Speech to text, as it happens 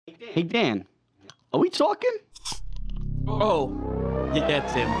Hey, Dan, are we talking? Oh, yeah,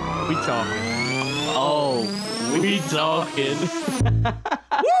 Tim. We talking. Oh, we talking.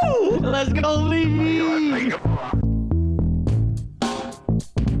 Woo! Let's go, Lee!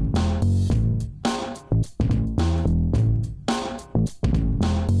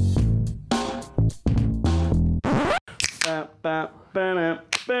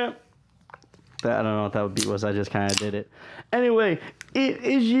 I don't know what that beat was. I just kind of did it. Anyway, it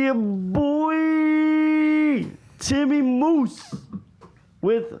is your boy Timmy Moose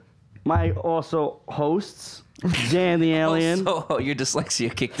with my also hosts Dan the Alien. Oh, your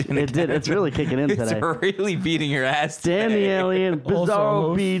dyslexia kicked in. It did. It's really kicking in today. It's really beating your ass today. Dan the Alien, Also Bizarro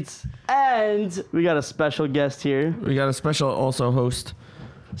host. Beats, and we got a special guest here. We got a special also host.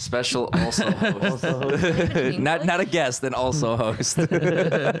 Special also host. not a guest, an also host.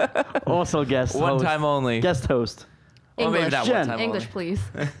 Also guest One host. time only. Guest host. Well, maybe English. not Jen. one time English, only. please.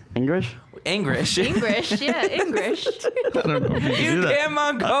 English? English. English, yeah, English. I don't know if you can You do that. damn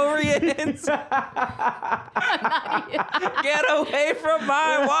Mongolians! Get away from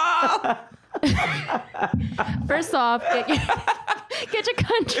my wall! First off, get your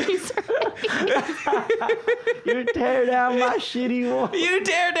countries right. You tear down my shitty wall. You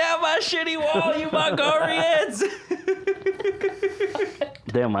tear down my shitty wall, you Mongolians!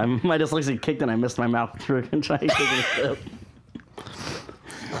 Damn, my dyslexia kicked and I missed my mouth through and trying to take a sip.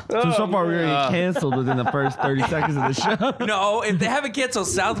 So far, we're gonna get canceled within the first 30 seconds of the show. No, if they haven't canceled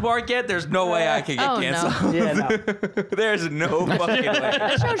South Park yet, there's no way I can get Oh, no. canceled. Yeah, no. There's no fucking way.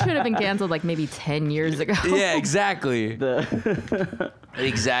 That show should have been canceled like maybe 10 years ago. Yeah, exactly. The-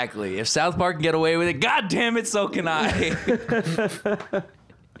 Exactly. If South Park can get away with it, god damn it, so can I.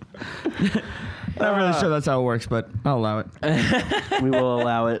 Not really sure that's how it works, but I'll allow it. we will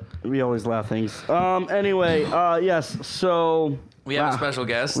allow it. We always allow things. Anyway, yes, so... We have Wow. a special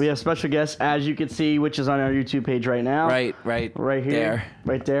guest. We have special guests, as you can see, which is on our YouTube page right now. Right Right here. there.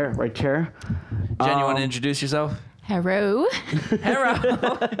 Right there. Right there. Jen, you want to introduce yourself? Hello.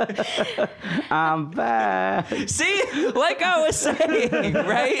 Hello. I'm back. See, like I was saying,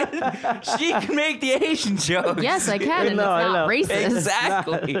 right? She can make the Asian joke. Yes, I can, and know, I it's not know. racist.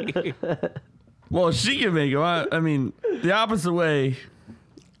 Exactly. Well, she can make it. I mean, the opposite way.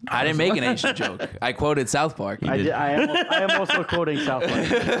 I didn't make an Asian joke. I quoted South Park. I am also quoting South Park.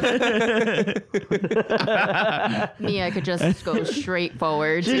 Me, I could just go straight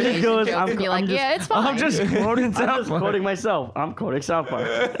forward to She just Asian goes, jokes and be like, yeah, it's fine. I'm just quoting I'm South just Park. quoting myself. I'm quoting South Park.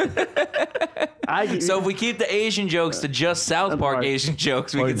 So if we keep the Asian jokes to just South Park Park. Asian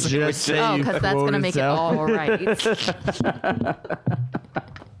jokes, we Or can say just say Oh, you because that's going to quoted make it South all right.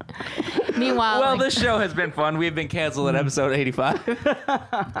 Meanwhile, Well, like, this show has been fun. We've been canceled at episode 85.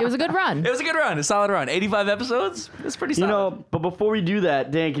 it was a good run. It was a good run, a solid run. 85 episodes? It's pretty You solid. know, but before we do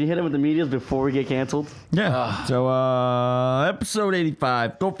that, Dan, can you hit him with the medias before we get canceled? Yeah. So, episode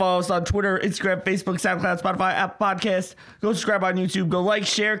 85. Go follow us on Twitter, Instagram, Facebook, SoundCloud, Spotify, Apple Podcasts. Go subscribe on YouTube. Go like,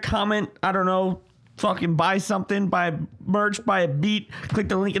 share, comment. I don't know. Fucking buy something. Buy merch. Buy a beat. Click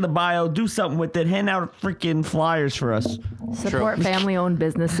the link in the bio. Do something with it. Hand out freaking flyers for us. Support family-owned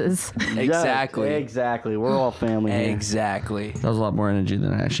businesses. Exactly. Yeah, exactly. We're all family here. Exactly. That was a lot more energy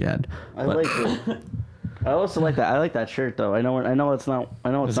than I actually had. I like it. I also like that. I like that shirt though. I know it's not. I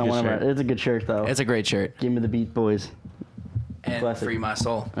know it's It's a not good one of shirt. our. It's a good shirt though. It's a great shirt. Give me the beat, boys. And Classic. free my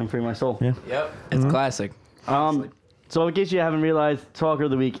soul. I'm free my soul. Yeah. Yep. It's classic. So in case you haven't realized, Talker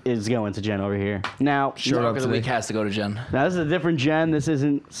of the Week is going to Jen over here. Now, Showed Talk up of the today. week has to go to Jen. now this is a different Jen. This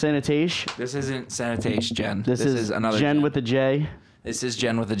isn't Sanitation. This isn't Sanitation Jen. This is another Jen with a J. This is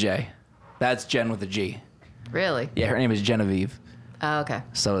Jen with a J. That's Jen with a G. Really? Yeah, her name is Genevieve. Oh, okay.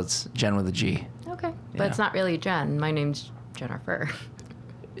 So it's Jen with a G. Okay. Yeah. But it's not really Jen. My name's Jennifer.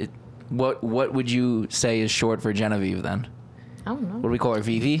 What would you say is short for Genevieve then? I don't know. What do we call her?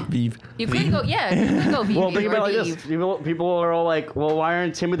 Vivi? Vive. You could go, yeah, you could go Vivi Well, think or about it like this. Vive. People are all like, well, why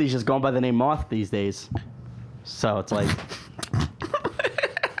aren't Timothy's just going by the name Moth these days? So it's like,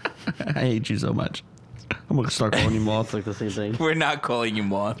 I hate you so much. I'm going to start calling you Moth. it's like the same thing. We're not calling you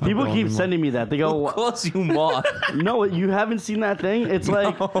Moth. People calling keep him sending me that. They Who go, calls you Moth? no, you haven't seen that thing? It's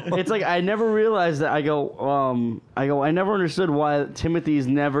like, it's like I never realized that. I go, I never understood why Timothy's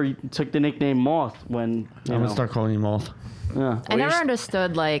never took the nickname Moth when, you I'm going know. to start calling you Moth. Yeah. I never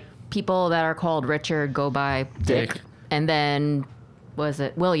understood, like, people that are called Richard go by Dick. And then, was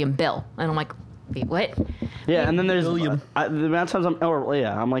it William Bill? And I'm like, wait, what? Yeah, and then there's William. the amount of times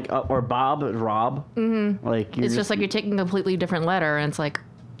I'm like, or Bob, Rob. Mm-hmm. Like It's just like you're taking a completely different letter, and it's like,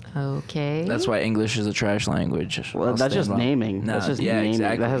 Okay. That's why English is a trash language. Well, I'll that's stand just by- naming. No, That's just yeah, naming.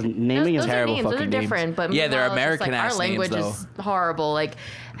 exactly. That has naming is those terrible are names. Those are fucking names. different, but Yeah, they're meanwhile, it's just, American like, ass our names, language though. is horrible. Like,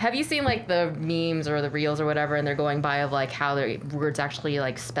 have you seen like the memes or the reels or whatever, and they're going by of like how their words actually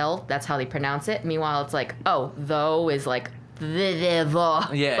like spelled? That's how they pronounce it. Meanwhile, it's like, oh, though is like Yeah, like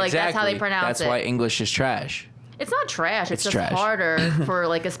exactly. that's how they pronounce That's it. why English is trash. It's not trash. It's just trash. harder for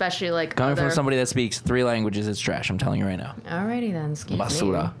like especially like Coming other... from somebody that speaks 3 languages, it's trash. I'm telling you right now. Alrighty then, excuse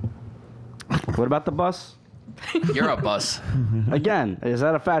Basura. me. What about the bus? You're a bus. Again, is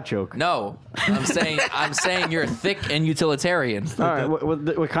that a fat joke? No, I'm saying you're thick and utilitarian. All right,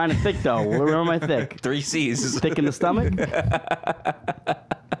 what kind of thick though? Where am I thick? 3 C's. Thick in the stomach?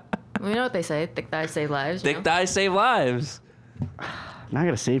 Well, you know what they say? Thick thighs save lives. you Thick know? thighs save lives. Now I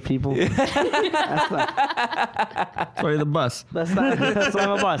gotta save people. Sorry, the bus. That's why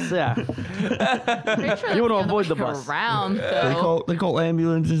I'm a bus. Yeah. Pretty sure You wanna that's avoid the other way bus. Around They though. call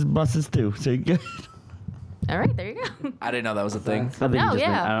ambulances buses too. So you get, All right, there you go. I didn't know that was a thing. I think you No, just yeah.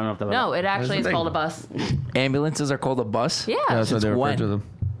 meant- I don't know if that was. No, it actually is thing. called a bus. Ambulances are called a bus? Yeah, that's what they refer when? to them.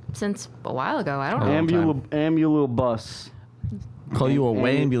 since a while ago. I don't Am- know. Ambulabus. Call you a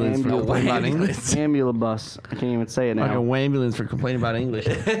ambulance for ambulance. complaining about English. Ambulabus. I can't even say it Like a now. ambulance for complaining about English.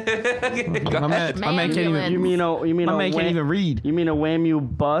 my man can't even. You mean My man can't even read. You mean a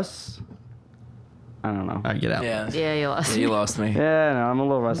whammy bus? I don't know. All right, get out. Yeah. Yeah, you lost. You lost me. Yeah, no, I'm a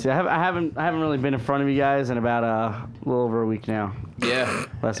little rusty. I haven't really been in front of you guys in about a little over a week now. Yeah.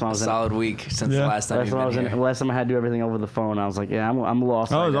 Last time I A was in. solid week since Yeah. the last time Last you've time I was been in. here. Last time I had to do everything over the phone. I was like, yeah, I'm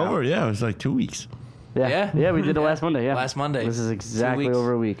lost. Oh, right it's now. over. Yeah, it was like 2 weeks. Yeah, Yeah? we did it last Monday. Yeah, Last Monday. This is 2 exactly weeks.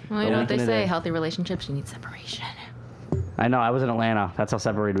 over a week. Well, A you know what week they and a say: day. healthy relationships, you need separation. I know. I was in Atlanta. That's how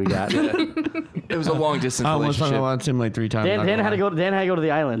separated we got. It was a long distance I almost hung relationship. on to him like 3 times. Dan, not Dan gonna had to lie. go. Dan had to go to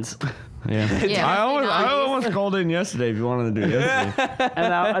the islands, Yeah. Yeah, I almost called in yesterday if you wanted to do it yesterday.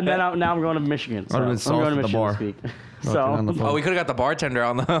 and now I'm going to Michigan. So I'd have been I'm going to sauced at the Michigan bar. this week. Talking on the So phone. Oh, we could have got the bartender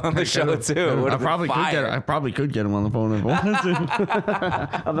on the show too. I probably could get him on the phone if I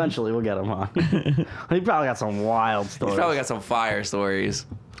wanted to. eventually we'll get him on. He probably got some wild He's stories. probably got some fire stories.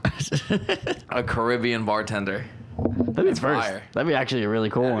 A Caribbean bartender. That'd be first. fire. That'd be actually a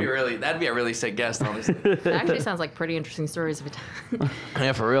really cool one. That'd be a really sick guest, honestly. It actually sounds like pretty interesting stories.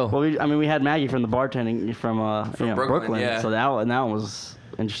 Yeah, for real. Well, we had Maggie from the bartending from Brooklyn, yeah. So that one was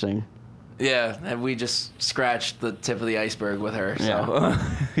interesting. Yeah, and we just scratched the tip of the iceberg with her. So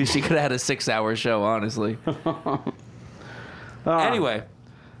she could have had a 6-hour show, honestly. Anyway,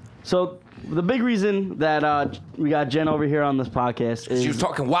 So the big reason that we got Jen over here on this podcast is she was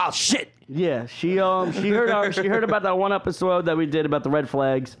talking wild shit. yeah, she heard about that one episode that we did about the red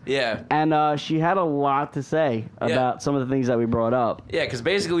flags. Yeah. And she had a lot to say about some of the things that we brought up. Yeah, because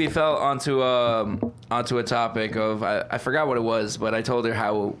basically we fell onto a topic of I forgot what it was, but I told her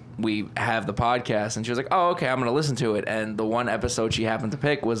how we have the podcast, and she was like, "Oh, okay, I'm gonna listen to it." And the one episode she happened to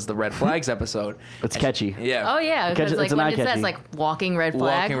pick was the red flags episode. It's And catchy. Yeah. Oh yeah, Catch because it- like it's an when eye it says catchy. like walking red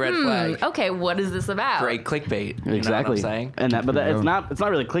flag. Walking red flag. Okay, what is this about? Great clickbait. You Exactly. know what I'm saying? And that, but that, it's not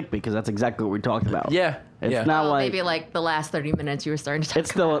really clickbait because that's exactly what we talked about. Yeah. It's yeah. not Well, like maybe like the last 30 minutes you were starting to talk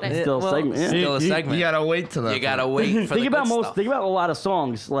it's still about it. a Well, segment. Yeah. still a segment. You gotta wait till that. You gotta wait for Think the about good stuff. think about a lot of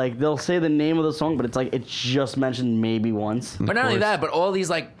songs. Like they'll say the name of the song, but it's like it's just mentioned maybe once. But not only course. that, but all these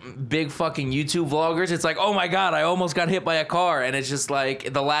like big fucking YouTube vloggers, it's like, oh my god, I almost got hit by a car, and it's just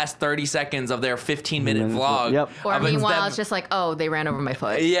like the last 30 seconds of their 15-minute Minutes, vlog. yep. Or of meanwhile, them- it's just like, oh, they ran over my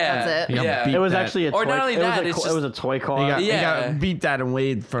foot. Yeah. That's it. Yeah. Yeah. Beat It was that. actually a Or toy. not only it was that, a, it's it just- was a toy car. You got, Yeah. you got beat that and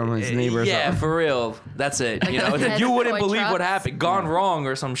Wade from his neighbor. or Yeah, something. for real. That's it. You know, Like it's like, the you wouldn't toy believe what trucks. happened. Gone wrong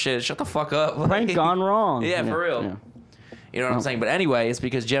or some shit. Shut the fuck up. Prank Like- gone wrong. Yeah, for real. yeah. You know what I'm saying? But anyway, it's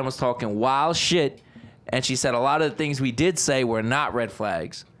because Jen was talking wild shit, and she said a lot of the things we did say were not red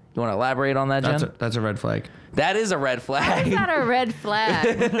flags. You want to elaborate on that, Jen? That's a red flag. That is a red Is flag. that a red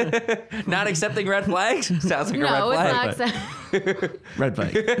flag? Not accepting red flags? Sounds like no, a red it's flag. not. Red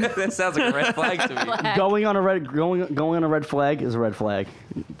flag. That sounds like a red flag to me. Flag. Going on a red flag is a red flag.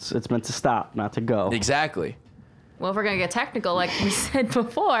 It's meant to stop, not to go. Exactly. Well, if we're gonna get technical, like we said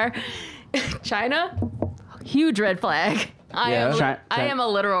before, China, huge red flag. I Yeah. am a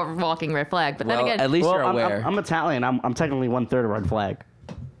literal walking red flag. But Well, then again, at least Well, you're aware. I'm Italian. I'm technically 1/3 a red flag.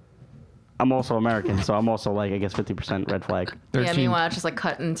 I'm also American, so I'm also like I guess 50% red flag. yeah. 13. Meanwhile, it's just like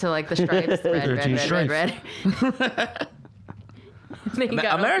cut into like the stripes, red, 13 red, red. Then you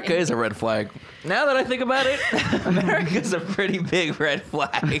got- America is a red flag. Now that I think about it, America's a pretty big red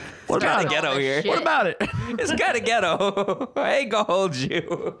flag. It's kind of ghetto all this here. shit? What about it? It's kind of ghetto. I ain't gonna hold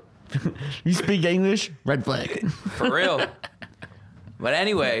you. You speak English? Red flag. For real. But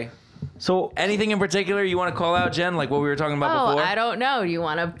anyway, So Anything in particular you want to call out, Jen? Like what we were talking about before? I don't know. Do you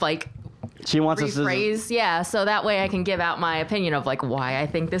want to like she wants us to. rephrase? Yeah, so that way I can give out my opinion of like why I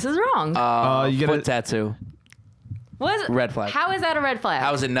think this is wrong. You gotta- foot tattoo. Was Red flag. How is that a red flag?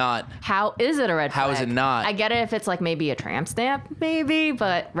 How is it not? How is it a red flag? How is it not? I get it if it's like maybe a tramp stamp, maybe,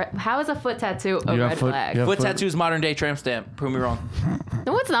 but how is a foot tattoo a You got red foot- flag? you got- Foot tattoo's modern day tramp stamp. Prove me wrong.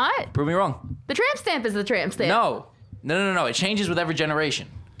 No, it's not. Prove me wrong. The tramp stamp is the tramp stamp. No. It changes with every generation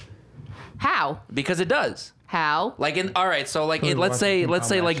How? because it does. How? Like let's watch say the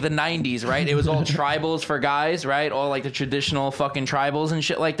football like the 90s, right? It was all tribals for guys, right? All like the traditional fucking tribals and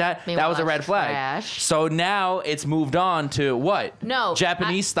shit like that. That Meanwhile, was a red that's flag. trash. So now it's moved on to what? No,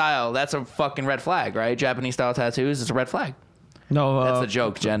 Japanese style. That's a fucking red flag, right? Japanese style tattoos is a red flag. No, That's the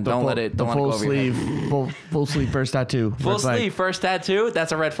joke, Jen. Don't let it The go full over your head. sleeve, full sleeve first tattoo. Full Red flag. sleeve first tattoo.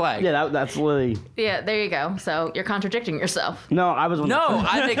 That's a red flag. Yeah, that's literally. Yeah, there you go. So you're contradicting yourself. No, I was. No,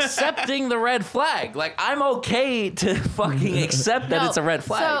 I'm accepting the red flag. Like I'm okay to fucking accept that No, it's a red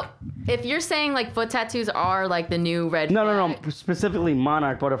flag. So if you're saying like foot tattoos are like the new red No, flag. specifically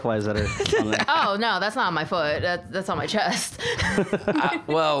monarch butterflies that are. On there. Oh no, that's not on my foot. That's on my chest.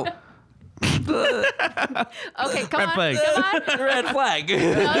 Well, Okay, come Red on. flag. Come on. red flag. No,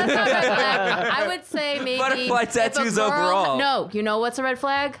 that's not a red flag. I would say maybe Butterfly if a tattoos girl- overall. No, you know what's a red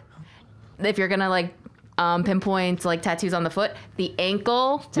flag? If you're gonna like pinpoint like tattoos on the foot, the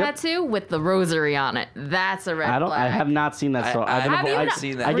ankle tattoo with the rosary on it. That's a red flag. I have not seen that. So I've been. Have you I- not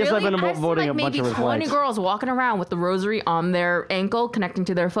seen that? I guess I've been Really? voting seen, a like, bunch maybe of red 20 flags. girls walking around with the rosary on their ankle connecting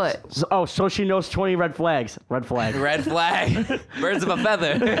to their foot. So she knows 20 red flags. Red flag. Red flag. Birds of a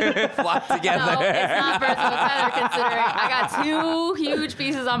feather flock together. No, it's not birds of a feather considering I got 2 huge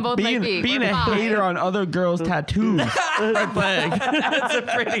pieces on both my feet. Being We're a fine. hater on other girls' tattoos. Red flag. That's a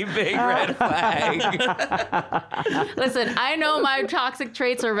pretty big red flag. Listen, I know my toxic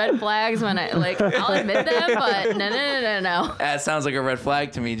traits are red flags when I'll admit them, but no. That sounds like a red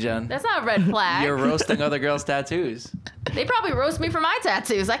flag to me, Jen. That's not a red flag. You're roasting other girls' tattoos. They probably roast me for my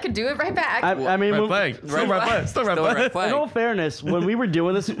tattoos. I could do it right back. I mean, Red flag. Still red flag. Still red Still a flag. red in all flag. fairness, when we were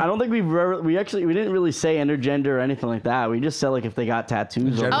doing this, I don't think we didn't really say intergender or anything like that. We just said like if they got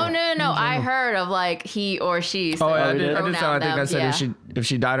tattoos. Or, Gender. Oh no! I heard of like he or she. So Oh, yeah, I you did. did? I did sound. I think I pronoun said them, if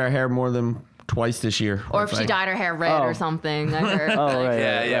she dyed her hair more than twice this year. or red if she flag. dyed her hair red Oh. or something. I heard. Oh right.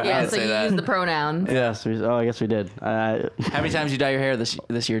 Yeah, yeah. Yeah, I did so say you that. use the pronouns. Yes. I guess we did. How many times you dye your hair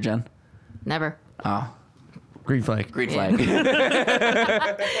this year, Jen? Never. Oh, Green flag. green Yeah.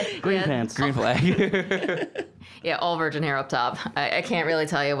 flag. green Yeah. pants. Green flag. Yeah, all virgin hair up top. I can't really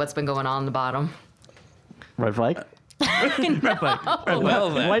tell you what's been going on the bottom. Red flag. Red flag.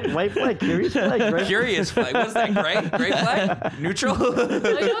 Well then. White flag. Curious flag. Right? Curious flag. What's that? Gray flag? Neutral? Well,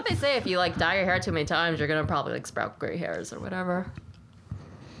 you know what they say? If you like dye your hair too many times, you're gonna probably like sprout gray hairs or whatever.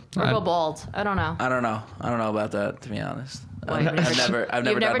 Or go bald. I don't know. I don't know about that, to be honest. What, you've never I've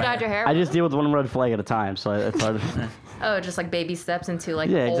never dyed your hair? I just deal with one red flag at a time, so it's hard. Oh, just like baby steps into like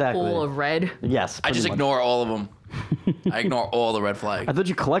Yeah, a whole exactly. pool of red. Yes. I just pretty much. ignore all of them. I ignore all the red I flags. thought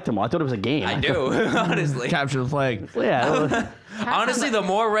you collect them all. I thought it was a game. I do, honestly. Capture the flag. Yeah. Honestly, the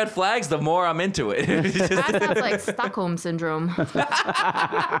more red flags, the more I'm into it. That sounds like Stockholm syndrome.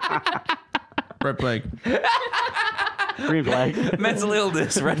 Red flag. Green flag. Mental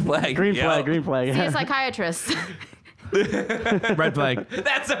illness, red flag. Green Yo, flag. Green flag. See a psychiatrist. Red flag.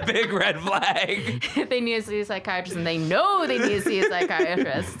 That's a big red flag. If they need to see a psychiatrist and they know they need to see a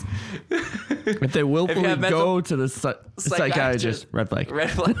psychiatrist. If they willfully have mental- go to the psychiatrist, red flag. Red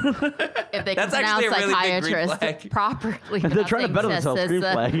flag. If they can That's pronounce actually a really big green psychiatrist flag. properly. They're trying to better themselves. Green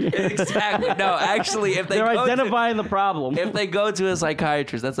flag. Exactly. No, actually, if they They're go identifying the problem. if they go to a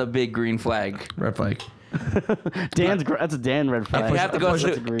psychiatrist, that's a big green flag. Red flag. That's a Dan red flag. If you have to go That's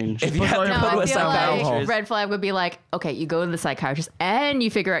to a green. if you have to No, go to I a feel like psychiatrist, red flag would be like, okay, you go to the psychiatrist and you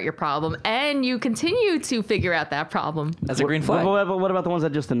figure out your problem and you continue to figure out that problem. that's a green flag. What about the ones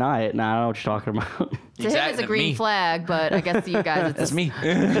that just deny it? Nah, I don't know what you're talking about. To him, it's a green me. flag, but I guess to you guys, it's That's a, me.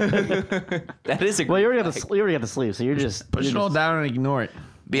 That is a green Well, you already got flag. the sleeve, so you're just Push it all down and ignore it.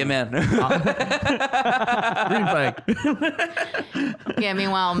 Be a man. Green flag. yeah.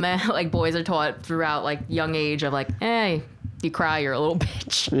 Meanwhile, men, like boys are taught throughout like young age of like, hey, you cry, you're a little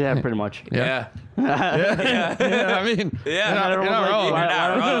bitch. Yeah, pretty much. Yeah. Yeah, I mean, Yeah. you're not wrong. You're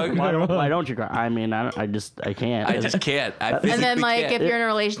not wrong. Why don't you cry? I mean, I can't. I just can't. I physically And then like can't. if you're in a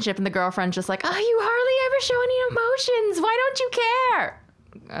relationship and the girlfriend's just like, oh, you hardly ever show any emotions. Why don't you care?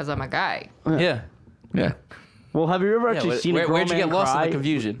 As I'm a guy. yeah. Yeah. Well, have you ever actually seen a grown Where'd you man get lost in cry? the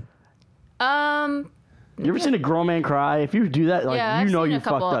confusion? You ever seen a grown man cry? If you do that, like Yeah, you I've know seen you a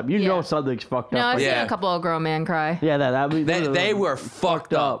couple- fucked up. You yeah. know something's fucked No, up. I've Like, seen Yeah. a couple of grown men cry. yeah, that They were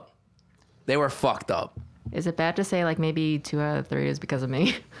fucked up. They were fucked up. Is it bad to say like maybe 2 out of 3 is because of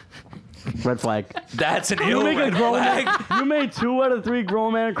me? Red flag. That's an You ill make a red grown flag. man. You made 2 out of 3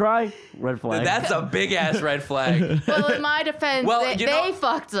 grown men cry. Red flag. That's a big ass red flag. Well, in my defense, Well, they, you know- they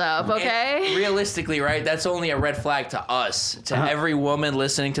fucked up, okay? And realistically, right? That's only a red flag to us. To every woman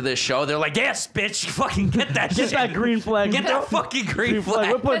listening to this show, they're like, "Yes, bitch, you fucking get that Get shit. that green flag. Get that fucking green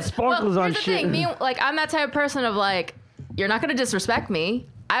flag. We're flag." putting sparkles well, on here's the shit. thing. Me, like, I'm that type of person of like, you're not gonna disrespect me.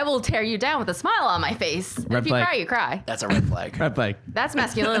 I will tear you down with a smile on my face. And Red if you flag. cry, you cry. That's a red flag. Red flag. That's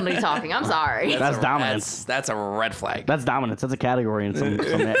masculinity talking. I'm sorry. That's dominance. That's a red flag. That's dominance. That's a category in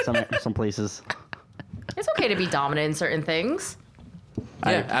some places. It's okay to be dominant in certain things.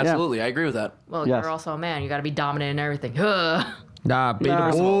 Yeah, absolutely. I agree with that. Well, Yes. you're also a man. You got to be dominant in everything. Ugh. Nah, beta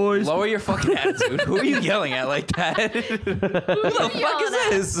Nah. boys. Lower your fucking attitude. Who are you yelling at like that? Who the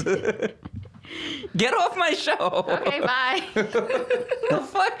fuck is this? Get off my show. Okay, bye. The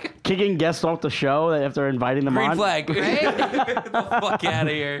fuck? Kicking guests off the show after inviting them Green on. flag. Right? Get the fuck out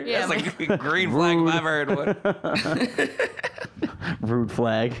of here. Yeah, That's like a green flag if I've heard one. Rude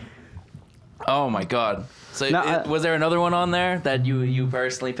flag. Oh my god. So No, was there another one on there that you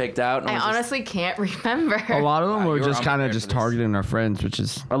personally picked out? and I was just- honestly can't remember. A lot of them were you were just kind of unprepared just for this. targeting our friends, which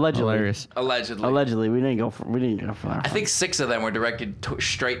is Allegedly. hilarious. Allegedly. Allegedly, we didn't go far. I think 6 of them were directed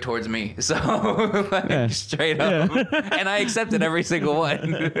straight towards me. So like, Yeah. straight up. And I accepted every single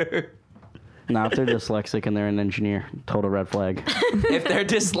one. No, if they're dyslexic and they're an engineer, total red flag. If they're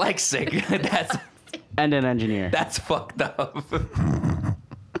dyslexic, And an engineer. that's fucked up.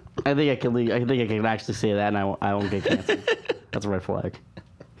 I think I can actually say that, and I won't get canceled. That's a red flag.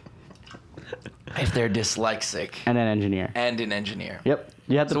 If they're dyslexic And an engineer. and an engineer. Yep.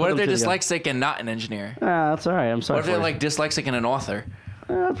 You have to. So put what if them they're together. dyslexic and not an engineer? Ah, that's all right. I'm sorry. What if they're for you. like dyslexic and an author?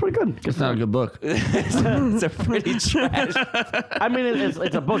 That's pretty good. It's not a good book. It's a pretty trash. I mean,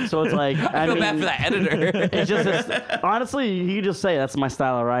 it's a book, so it's like I I feel mean, bad for that editor. It's just honestly, you can just say that's my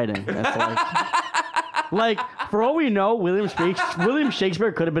style of writing. That's like for all we know, William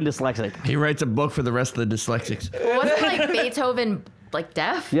Shakespeare could have been dyslexic. He writes a book for the rest of the dyslexics. Wasn't like Beethoven like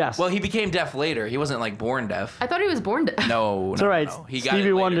deaf? Yes. Well, he became deaf later. He wasn't like born deaf. I thought he was born deaf. No, it's all right. no. He got Stevie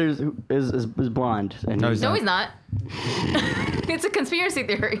it later. Wonder is blind. And No, he's he's No, he's not. It's a conspiracy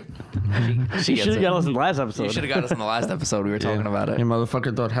theory. She You gets should have it. got us in the last episode. You should have got us in the last episode. We were talking about it. Your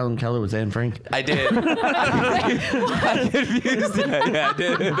motherfucker thought Helen Keller was Anne Frank. I did. I confused it. Yeah, I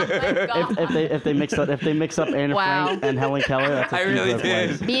did. Oh my God. if they mix up Anne Wow. Frank and Helen Keller, that's a I huge really red flag.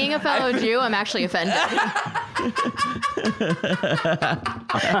 did. Being a fellow Jew, I'm actually offended.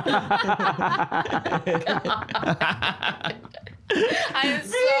 I am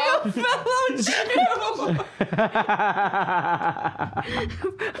so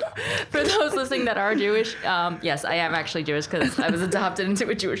For those listening that are Jewish, yes, I am actually Jewish because I was adopted into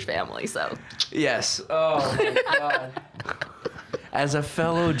a Jewish family. So Yes. Oh my god. As a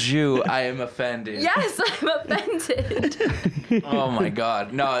fellow Jew, I am offended. yes, I'm offended. Oh my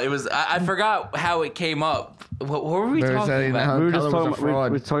god. No, it was. I forgot how it came up. What were we They're talking saying about? how- We were Keller just was a talking. We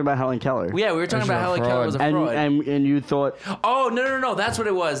fraud. were talking about Helen Keller. Yeah, we were talking She's about a Helen Keller was a and, fraud. and you thought Oh no! That's what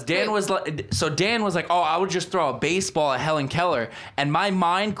it was. Dan Wait. was like, so Dan was like, oh, I would just throw a baseball at Helen Keller, and my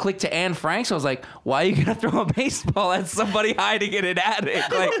mind clicked to Anne Frank. So I was like, why are you gonna throw a baseball at somebody hiding in an attic?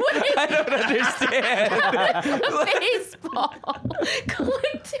 Like, I don't understand. Baseball.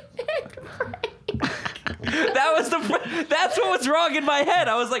 Click to it, Frank. That's what was wrong in my head.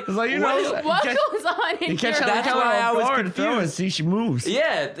 I was like, like, you what know, is- What catch- goes on in You catch your Helen That's Keller why I off was guard, throw confused. and see she moves.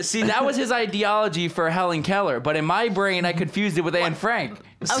 yeah, see, that was his ideology for Helen Keller, but in my brain, I confused it with Anne Frank.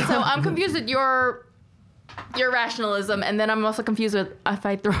 Oh, so I'm confused with your rationalism, and then I'm also confused with if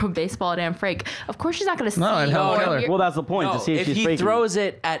I throw a baseball at Anne Frank. Of course, she's not going to see. No, at Helen or Keller. you're- well, that's the point No, to see if if she's he faking. throws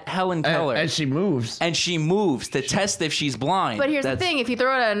it at Helen Keller And she moves. and she moves to test if she's blind. But here's the that's- thing: if you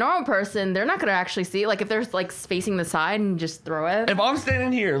throw it at a normal person, they're not going to actually see. Like if they're like facing the side and just throw it. If I'm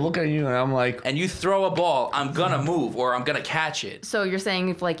standing here looking at you and I'm like, and you throw a ball, I'm gonna move or I'm gonna catch it. So you're saying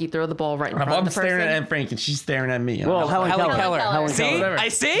if like you throw the ball right in if front I'm of the person. staring at Anne Frank and she's staring at me. Well, Helen Helen Keller. Keller. Helen See? Keller. I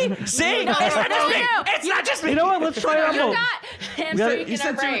see? See? No, It's not just me. no. It's not just me. You know what? Let's try it on You're both. not Anne gotta- Frank you in said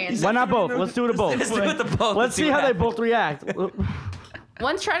our two- brains. you said- Why not both? Let's do it both. Let's do it the both. Let's see what how they happens. both react.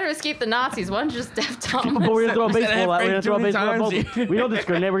 One's trying to escape the Nazis. One's just Def Thomas. But we're gonna throw a We said baseball at. We're gonna Frank throw a too many baseball at both. times. We don't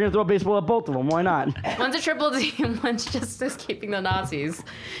discriminate. We're gonna throw a baseball at both of them. Why not? One's a triple D and one's just escaping the Nazis.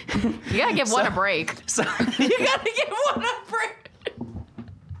 You gotta give one a break. So, you gotta get one up break.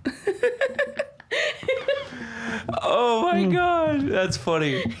 Oh my god, that's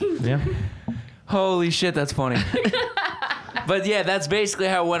funny. Yeah. Holy shit, that's funny. But yeah, that's basically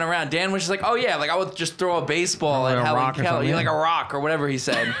how it went around. Dan was just like, oh yeah, like I would just throw a baseball Like at a Helen rock or Keller, something, yeah, like yeah. a rock or whatever he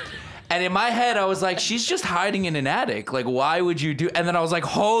said. And in my head, I was like, she's just hiding in an attic. Like, why would you do? And then I was like,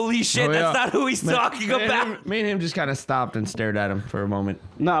 holy shit, Oh, yeah. that's not who he's talking about. Me and him just kind of stopped and stared at him for a moment.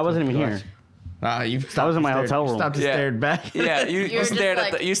 No, I wasn't even here. You I was in my stared- hotel room. Stopped and Yeah. stared back. Yeah, you just stared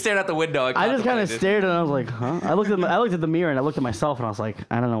at like- you stared at the window. And I just kind of contemplated. stared and I was like, huh? I looked at the mirror and I looked at myself and I was like,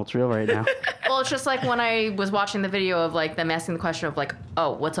 I don't know what's real right now. Well, it's just like when I was watching the video of like them asking the question of like,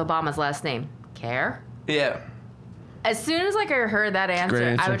 oh, what's Obama's last name? Care? Yeah. As soon as like I heard that answer,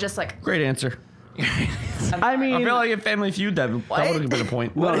 answer. I was just like, Great answer. I mean, I feel like in Family Feud, that would have been a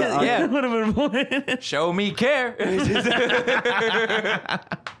point. What is, yeah. Would have been a point. Show me care.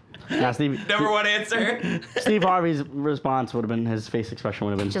 nah, Steve, Number one answer. Steve Harvey's response would have been, his face expression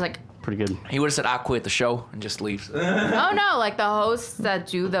would have been just like, pretty good. He would have said, "I'll quit the show," and just leaves. oh no, like the hosts that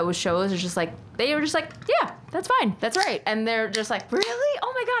do those shows is just like, they were just like, yeah, that's fine, that's right. And they're just like, really?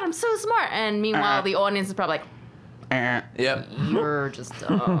 Oh my God, I'm so smart. And meanwhile, the audience is probably like, Yep. you're just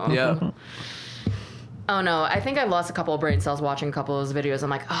dumb. Yep. Oh no, I think I lost a couple of brain cells watching a couple of those videos. I'm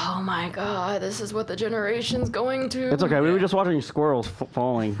like, oh my God, this is what the generation's going to. It's okay. We were just watching squirrels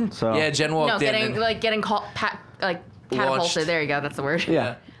falling. So Yeah, Jen walked No, in. getting Launched. catapulted. There you go. That's the word.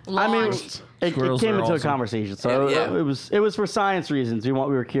 yeah. Launched. It Squirrels came are into a awesome. conversation, so Yeah. it was for science reasons. We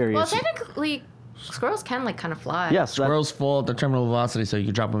were curious. Well, technically, squirrels can like kind of fly. yes, that- Squirrels fall at their terminal velocity, so you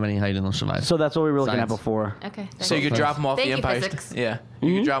can drop them any height and they'll survive. so that's what we were looking Science. at before. Okay. So you could drop them off Thank the you, Empire. physics. Yeah,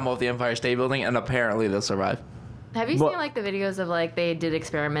 you could drop them off the Empire State Building, and apparently they'll survive. Have you Well- seen like the videos of like they did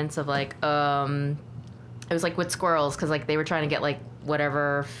experiments of like it was like with squirrels because like they were trying to get like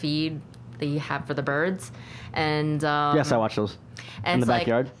whatever feed that you have for the birds, and Yes, I watched those. and in the it's like-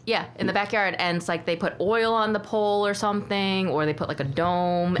 backyard? yeah, in the backyard, and it's like they put oil on the pole or something, or they put like a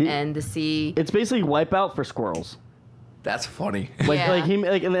dome and to see. It's basically Wipeout for squirrels. That's funny. Like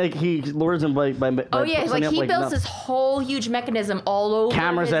he lures them by Oh yeah, setting like up, he builds nuts. this whole huge mechanism all over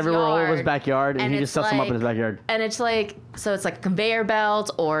Cameras his everywhere all over his yard. backyard, and he it's just sets them up in his backyard. And it's like, so it's like a conveyor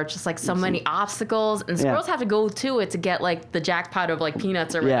belt or just like so many obstacles, and squirrels have to go to it to get like the jackpot of like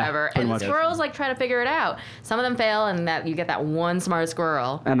peanuts or Yeah, whatever. pretty And the much. squirrels like try to figure it out. Some of them fail, and that you get that one smart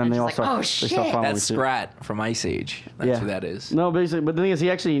squirrel. And then they it's also like, oh they shit. start following That's suit. Scrat from Ice Age. That's who that is. No, basically, but the thing is, he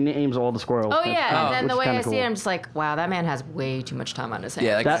actually names all the squirrels. Oh yeah, and then which the is way kinda I see cool. it, I'm just like, wow, that man has way too much time on his hands.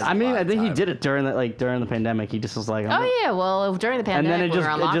 Yeah, That, guy's I mean, a lot I of think he time. did it during the pandemic. He just was like, Oh yeah, well during the and pandemic then it we just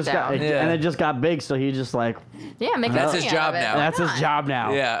were on it just got lockdown. Yeah. and it just got big. So he just like Yeah, make That's money his out job of it. now. Why that's his not? job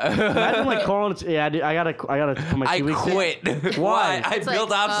now. Yeah. Imagine like calling. Yeah, I gotta put my I 2 weeks in. quit. Why? I It's built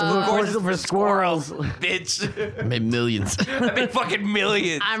like, obstacle courses for squirrels. bitch. I made millions. I made fucking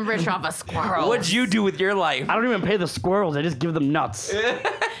millions. I'm rich off a squirrel. What'd you do with your life? I don't even pay the squirrels. I just give them nuts.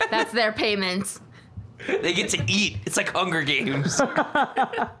 That's their payment. They get to eat. It's like Hunger Games.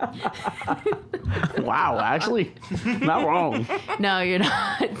 Wow, actually, not wrong. No, you're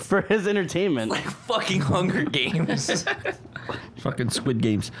not. For his entertainment. Fucking Hunger Games. Fucking Squid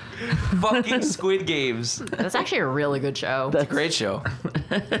Games. Fucking Squid Games. That's actually a really good show. Great show.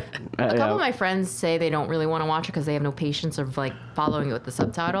 A couple of my friends say they don't really want to watch it because they have no patience of like following it with the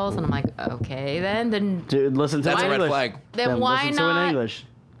subtitles, and I'm like, okay, then Dude, listen to That's it a in red English. flag. Then why listen to it in not? English.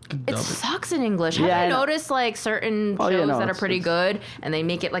 It sucks in English. Yeah, I Have you know. noticed like certain Oh, shows yeah, no, that are it's- pretty it's- good and they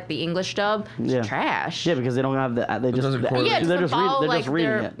make it like the English dub? It's Yeah. trash. Yeah, because they don't have the. They just. doesn't correlate. Yeah, it they're doesn't just reading. follow They're like just reading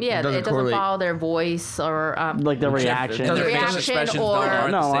their it. yeah. It doesn't It doesn't correlate. follow their voice or Like the reaction. doesn't- the facial reaction expressions or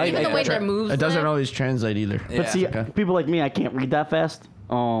aren't No, the I- same. even the way their moves. It doesn't look. always translate either. But see, okay. people like me, I can't read that fast.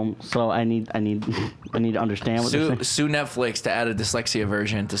 So I need to understand what they're Sue Netflix to add a dyslexia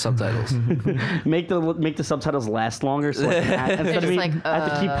version to subtitles. saying. Make the subtitles last longer, so I can, instead of just me, like, I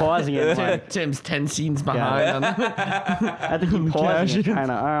have to keep pausing it. Like, Tim's 10 scenes behind. I have to keep pausing it, trying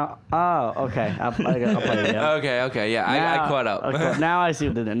to. Okay, I'll play it again. Okay, yeah, I caught up. Okay, now I see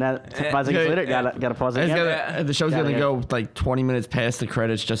what they did. Now 5 seconds later, gotta pause it It's again. gonna, the show's gonna Yeah. go like 20 minutes past the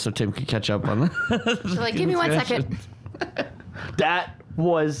credits just so Tim can catch up on the. So, like, give me 1 second. That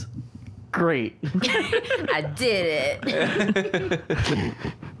was great. I did it.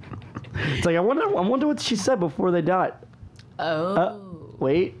 It's like I wonder what she said before they died. Oh.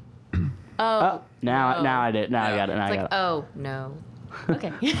 Wait. Oh. Now no. I did. Now I got it. Now It's I like, got it. oh no.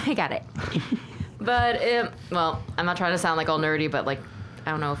 Okay, I got it. But well, I'm not trying to sound like all nerdy, but like,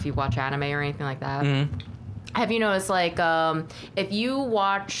 I don't know if you watch anime or anything like that. Mm-hmm. Have you noticed like if you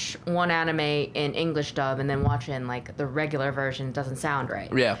watch one anime in English dub and then watch it in like the regular version, it doesn't sound right.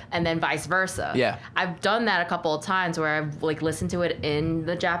 Yeah. And then vice versa. Yeah. I've done that a couple of times where I've like listened to it in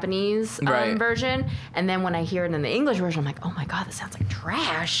the Japanese Right. version, and then when I hear it in the English version, I'm like, oh my god, this sounds like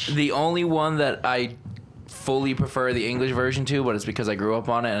trash. The only one that I fully prefer the English version to, but it's because I grew up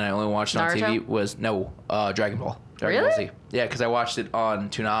on it and I only watched it on Naruto? TV, was Dragon Ball. Dragon Really? Ball Z. Yeah, because I watched it on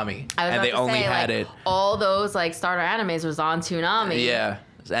Toonami. I was And about they to only say, had like, it. all those like starter animes was on Toonami. Yeah.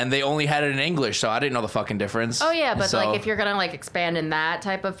 And they only had it in English, so I didn't know the fucking difference. Oh yeah, but So- like if you're gonna like expand in that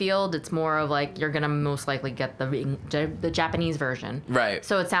type of field, it's more of like you're gonna most likely get the Japanese version. Right.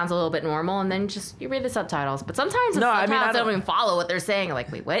 So it sounds a little bit normal, and then just you read the subtitles. But sometimes the No, I subtitles mean, I don't don't- even follow what they're saying.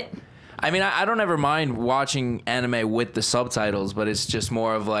 Like, wait, what? I mean, I don't ever mind watching anime with the subtitles, but it's just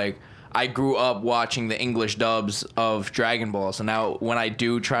more of like I grew up watching the English dubs of Dragon Ball, so now when I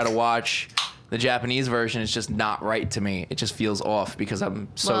do try to watch the Japanese version, it's just not right to me. It just feels off because I'm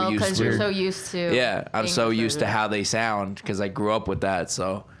so Well, used because to. you're so used to. Yeah, I'm the so English used to version. how they sound because I grew up with that.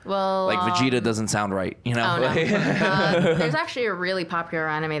 So, Well, like Vegeta doesn't sound right, you know? Oh, no. There's actually a really popular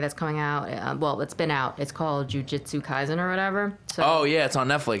anime that's coming out. Well, it's been out. It's called Jujutsu Kaisen or whatever. So Oh yeah, it's on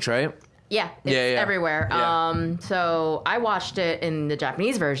Netflix, right? yeah, it's Yeah, yeah. everywhere. Yeah. So I watched it in the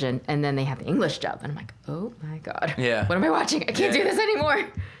Japanese version, and then they have the English dub, and I'm like, oh my god. Yeah. What am I watching? I can't Yeah. do this anymore.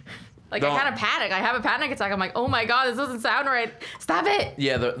 Like Don't- I kind of panic. I have a panic attack. I'm like, oh my god, this doesn't sound right. Stop it.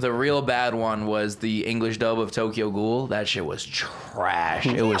 Yeah, the real bad one was the English dub of Tokyo Ghoul. That shit was trash.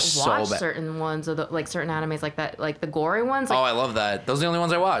 It was so watch bad. certain ones of the like certain animes like that, like the gory ones. Oh, Like, I love that. Those are the only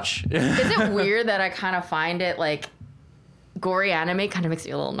ones I watch. is it weird that I kind of find it like gory anime kind of makes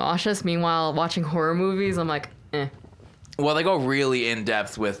me a little nauseous? Meanwhile, watching horror movies, I'm like, eh. Well, they go really in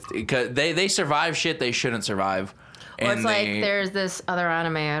depth with because they survive shit they shouldn't survive. Well, it's And like they- there's this other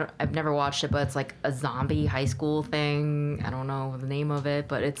anime. I've never watched it, but it's like a zombie high school thing. I don't know the name of it,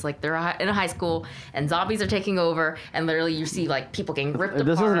 but it's like they're in a high school and zombies are taking over, and literally you see like people getting ripped apart.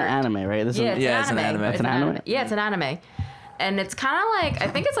 This is an anime, right? This Yeah, is Yeah, it's an anime. It's an anime? Yeah, it's an anime. And it's kind of like,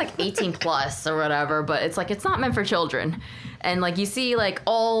 I think it's like 18 plus or whatever, but it's like, it's not meant for children. And like, you see like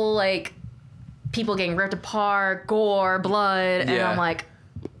all like people getting ripped apart, gore, blood, and Yeah. I'm like,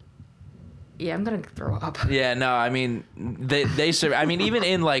 yeah, I'm gonna throw up. Yeah, no, I mean I mean even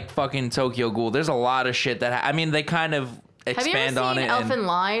in like fucking Tokyo Ghoul, there's a lot of shit that I mean they kind of Have you expand ever on seen it. Elfen and,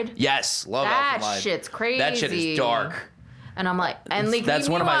 Lied? yes, love That Elfen Lied. shit's crazy. That shit is dark. And I'm like, and like, That's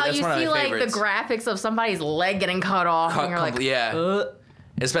one of my- meanwhile, that's you one of see my like favorites. the graphics of somebody's leg getting cut off, and you're like, Yeah. "Ugh."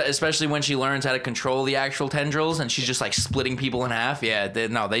 Especially when she learns how to control the actual tendrils and she's just like splitting people in half. Yeah,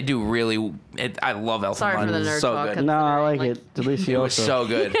 they do really. I love Elfen Sorry Lied. for the It was nerd so talk. good. Considering, No, I like like- it. Delicioso. It was so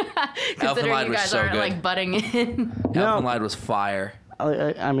good. Elfen Lied Considering you was guys so aren't good. like butting in. No. Elfen Lied was fire.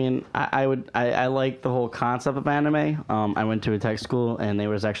 I mean, I like the whole concept of anime. I went to a tech school and there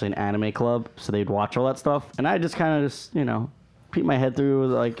was actually an anime club, so they'd watch all that stuff, and I just kind of just peek my head through,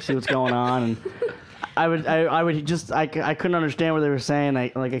 like see what's going on, and I couldn't understand what they were saying.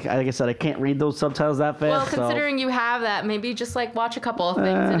 Like I said, I can't read those subtitles that fast. Well, so- considering you have that, maybe just like watch a couple of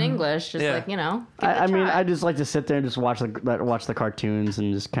things in English. Just yeah. like give it I a mean, try. I just like to sit there and just watch the cartoons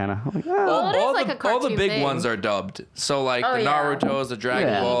and just kind of. Like, Well, it is all like the, a cartoon all the big thing. ones are dubbed. So like Oh, the yeah. Naruto's, the Dragon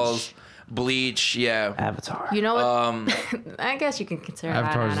Yeah. Balls, Bleach. Yeah. Avatar. You know what? I guess you can consider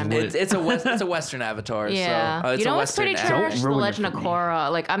Avatar's that anime. lit. It's a Western Avatar. Yeah, So, it's you know a what's pretty Western trash? The ruin it Legend of for me.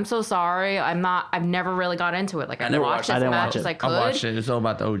 Korra. Like, I'm so sorry. I've never really got into it. Like, I never watched watched it. as I didn't much watch as it. I I could. watched it. It's all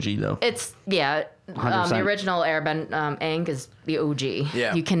about the OG though. It's the 100%. original Airbend Aang is the OG.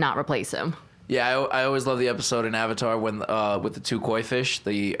 Yeah. You cannot replace him. Yeah, I always love the episode in Avatar when with the two koi fish,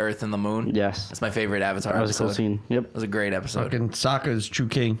 the Earth and the Moon. Yes. That's my favorite Avatar That was a episode. cool scene. Yep. It was a great episode. Fucking Sokka's true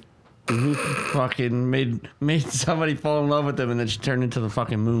king. Fucking made somebody fall in love with him, and then she turned into the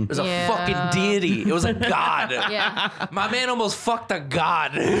fucking moon. It was a Yeah. fucking deity. It was a god. Yeah. My man almost fucked a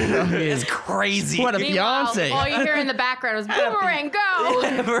god. It's crazy. What a Meanwhile, fiance. all you hear in the background is "Boomerang, go!"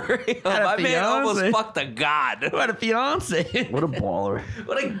 My man almost fiance. fucked a god. What a fiance. What a baller.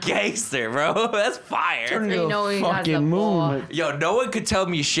 What a gangster, bro. That's fire. Turning You into know a he has the fucking ball. moon. Yo, no one could tell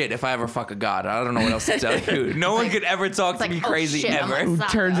me shit if I ever fuck a god. I don't know what else to tell you. No one could ever talk to like, me oh, crazy shit, I'm ever. Who like-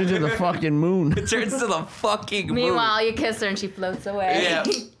 turns into the fucking moon? It turns to the fucking moon. Meanwhile, you kiss her and she floats away. Yeah.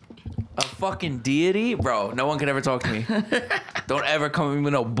 A fucking deity? Bro, no one could ever talk to me. Don't ever come at me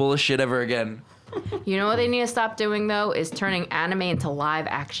with no bullshit ever again. You know what they need to stop doing though is turning anime into live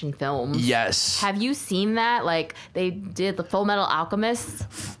action films. Yes. Have you seen that? Like they did the Full Metal Alchemist.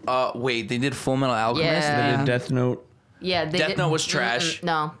 Wait, they did Full Metal Alchemist? Yeah. The Death Note. Yeah, they Death did. Note was trash.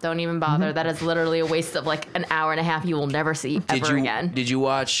 No, don't even bother. That is literally a waste of like an hour and a half you will never see ever again. Did you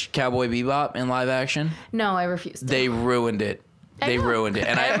watch Cowboy Bebop in live action? No, I refuse to. They ruined it. They know. ruined it.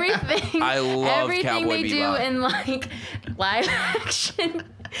 And everything I loved everything Cowboy they Bebop. do in like live action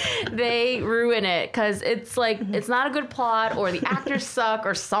they ruin it because it's like it's not a good plot or the actors suck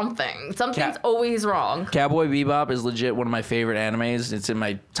or something. Something's always wrong. Cowboy Bebop is legit one of my favorite animes. It's in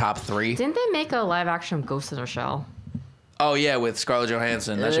my top 3. Didn't they make a live action Ghost in the Shell? Oh yeah, with Scarlett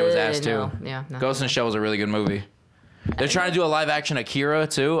Johansson. That shit was ass too. No. Yeah, no. Ghost in the Shell was a really good movie. They're trying to do a live action Akira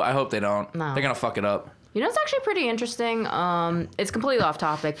too. I hope they don't. No. They're gonna fuck it up. You know, it's actually pretty interesting. It's completely off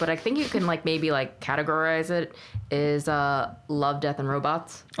topic, but I think you can like maybe like categorize it is Love, Death, and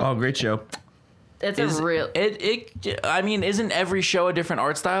Robots. Oh, great show. It's Is a real. I mean, isn't every show a different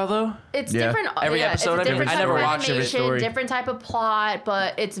art style though? It's Yeah. different. Every episode, it's a different I type never of watched every animation, story. different type of plot,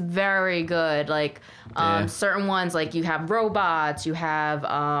 but it's very good. Like Yeah. certain ones, like you have robots, you have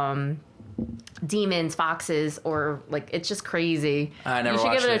demons, foxes, or like it's just crazy. I never You should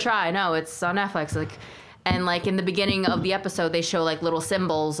give watched it a it. try. No, it's on Netflix. Like, and like in the beginning of the episode, they show like little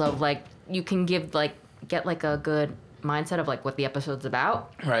symbols of like you can get like a good mindset of like what the episode's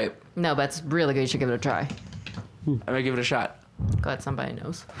about. Right. No, but it's really good. You should give it a try. I'm gonna give it a shot. Glad somebody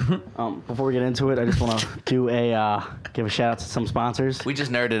knows. Before we get into it, I just want to do give a shout out to some sponsors. We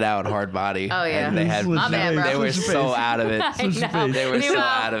just nerded out Hard Body. Oh, yeah. And they had My bad, bro. they were Switch your so face. out of it. I know. They were so Meanwhile-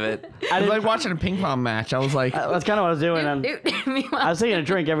 out of it. I was like watching a ping pong match. I was like, That's kind of what I was doing. And Meanwhile, I was taking a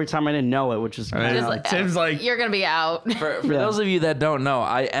drink every time I didn't know it, which is Just like- Tim's like, you're gonna be out. For Yeah. those of you that don't know,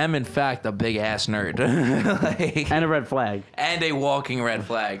 I am in fact a big ass nerd. Like, and a red flag. and a walking red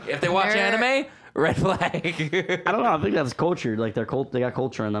flag. If they watch Nerd. anime, red flag. I don't know. I think that's culture. Like they got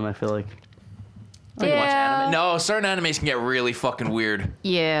culture in them. I feel like. Yeah. No, certain animes can get really fucking weird.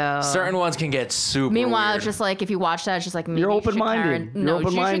 Yeah. Certain ones can get super Meanwhile, weird. it's just like if you watch that, it's just like maybe You're you should open-minded. No, You're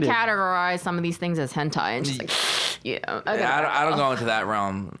open-minded. you should categorize some of these things as hentai and just like, yeah. Okay. I don't go into that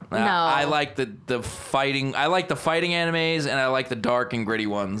realm. No. I like the fighting. I like the fighting animes, and I like the dark and gritty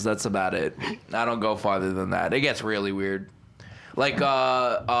ones. That's about it. I don't go farther than that. It gets really weird. Like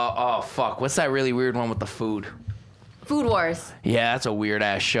oh fuck, what's that really weird one with the food? Food Wars. Yeah, that's a weird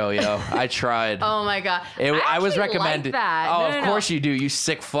ass show, yo. I tried. Oh my god. I was actually recommended. Like that. Oh, No, of no, course you do. You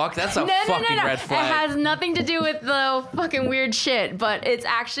sick fuck. That's a No, fucking red flag. It has nothing to do with the fucking weird shit, but it's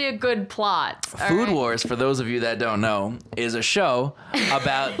actually a good plot. all Food right? Wars, for those of you that don't know, is a show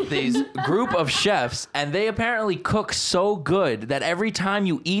about these group of chefs, and they apparently cook so good that every time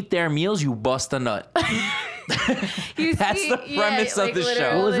you eat their meals, you bust a nut. You That's the premise of the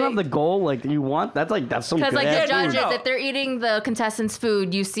show. Well, isn't that the goal? Like you want that's some Because good like ass the judges, No. if they're eating the contestants'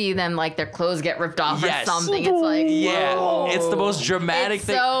 food, you see them like their clothes get ripped off Yes. or something. It's like Yeah, it's the most dramatic it's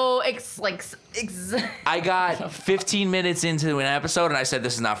thing. so I got 15 minutes into an episode and I said,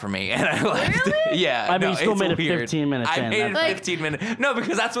 "This is not for me," and I left. Really? Yeah, I mean, no, you still it's made it weird. 15 minutes I in, made it that's- 15 minutes. No,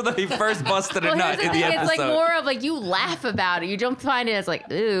 because that's when they first busted a Well, nut here's in the the thing. episode. It's like more of like you laugh about it. You don't find it as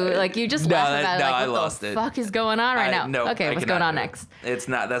like ooh, like you just No, laugh that- about no, it. Like I what lost the it. fuck is going on right now? No, okay, I what's cannot going on do it. next? It's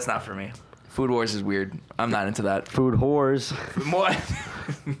not. That's not for me. Food Wars is weird. I'm not into that. food whores. More.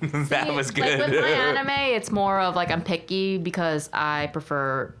 That was good. Like with my anime, it's more of like I'm picky because I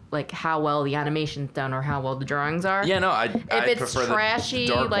prefer like how well the animation's done or how well the drawings are. Yeah, no, I If it's prefer trashy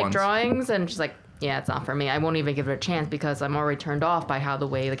the dark like ones. drawings and just like yeah, it's not for me. I won't even give it a chance because I'm already turned off by how the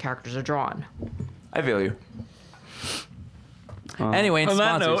way the characters are drawn. I feel you. Anyway, on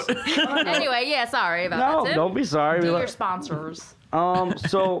that sponsors. note, Anyway, yeah, sorry about No, that. Tim. don't be sorry. Do We your let- sponsors.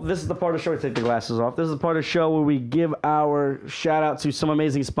 So this is the part of the show. We take the glasses off. This is the part of the show where we give our shout out to some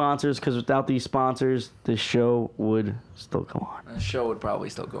amazing sponsors. Because without these sponsors, this show would still go on. The show would probably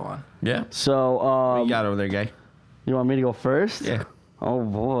still go on. yeah. So You got over there, gay. you want me to go first? Yeah. Oh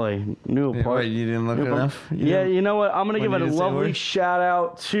boy, new part. Wait, you didn't look enough? Yeah, you know what? I'm gonna give When it a you say lovely word? shout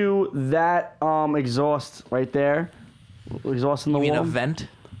out to that exhaust right there. Exhaust in the You mean wall. a vent?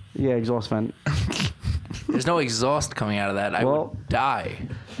 Yeah, exhaust vent. There's no exhaust coming out of that. I Well- would die.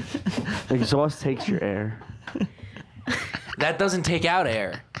 Exhaust takes your air. That doesn't take out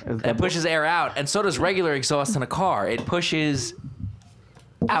air. That pushes air out, and so does regular exhaust in a car. It pushes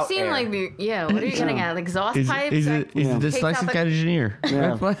I've out seen air. like the what are you getting at? Like exhaust pipes? He's a that Yeah. takes out dyslexic the- engineer.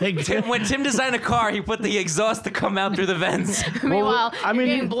 Yeah. Like, When Tim designed a car, he put the exhaust to come out through the vents. Meanwhile, I you're mean,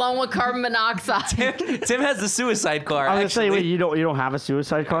 getting you- blown with carbon monoxide. Tim has the suicide car. I was gonna say, actually. wait, you don't have a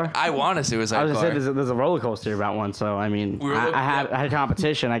suicide car? I want a suicide I was car. gonna say there's a roller coaster about one, so I mean, We were I looking- had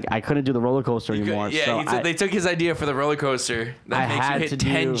competition. I couldn't do the roller coaster anymore. Yeah, so they took his idea for the roller coaster that I makes you had hit to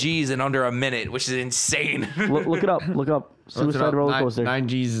 10 do- G's in under a minute, which is insane. look it up. Look up Suicide roller coaster.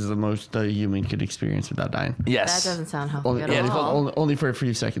 9Gs is the most a human could experience without dying. Yes. That doesn't sound healthy Only, at yeah, all. only for a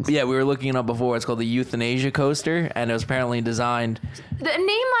few seconds. Yeah, we were looking it up before. It's called the Euthanasia Coaster, and it was apparently designed. The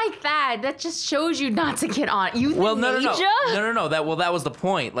name like that just shows you not to get on. Euthanasia? Well, no. That was the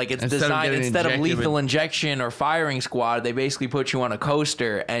point. Like it's Instead of designed getting instead of injected lethal with- injection or firing squad, they basically put you on a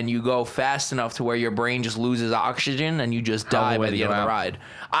coaster and you go fast enough to where your brain just loses oxygen and you just die by the end of the ride.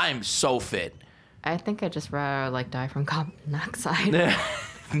 I'm so fit. I think I'd just rather like die from carbon monoxide.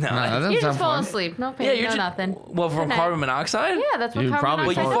 No. that doesn't You sound just fall fun. asleep. No pain, Yeah, no just, nothing. Well, from Good night. carbon monoxide? Yeah, that's what You'd carbon probably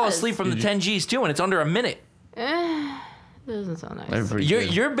Well, monoxide you fall does. asleep from the 10 Gs too, and it's under a minute. Doesn't sound nice. They're pretty You're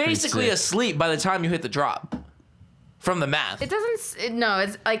good. you're Pretty basically sick. asleep by the time you hit the drop. From the math. It doesn't. No,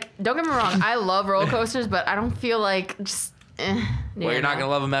 it's like. Don't get me wrong. I love roller coasters, but I don't feel like just. Well, you're not gonna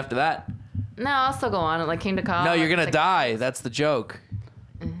love them after that. No, I'll still go on it like Kingdom Come. No, you're gonna Like, die. That's the joke.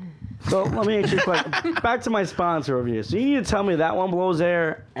 So let me ask you a question. Back to my sponsor review. So you need to tell me that one blows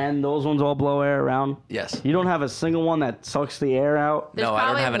air and those ones all blow air around? Yes. You don't have a single one that sucks the air out? There's No, I don't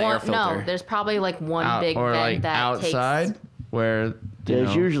probably have an air one- filter. No, there's probably like one Out, big or vent like that outside takes. where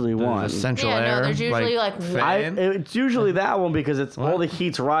There's usually one. central Yeah, no, air. there's usually, like, fan. It's usually that one because it's all What? the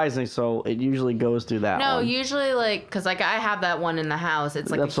heat's rising, so it usually goes through that No, one. usually like because like I have that one in the house.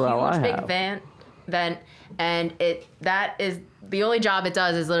 It's like That's a what I huge big have. vent, and that is the only job it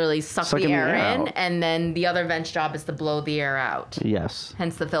does is literally suck Sucking the the air air in, out. and then the other vent's job is to blow the air out. Yes.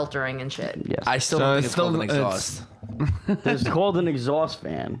 Hence the filtering and shit. Yes. I still So don't think it's it's called an still- exhaust. It's called an exhaust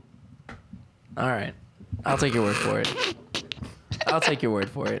fan. All right. I'll take your word for it. I'll take your word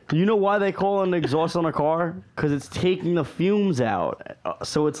for it. Do you know why they call it an exhaust on a car? Because it's taking the fumes out.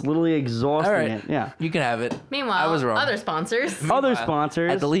 So it's literally exhausting All right. it. Yeah. You can have it. Meanwhile, I was wrong. other sponsors, Other Meanwhile,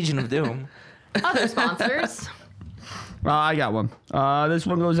 sponsors. At the Legion of Doom. other sponsors. I got one. This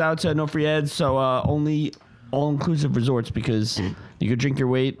one goes out to No Free Ads, so only all-inclusive resorts because you could drink your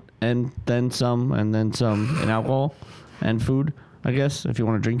weight and then some in alcohol and food, I guess, if you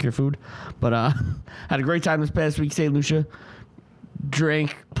want to drink your food. But had a great time this past week, St. Lucia.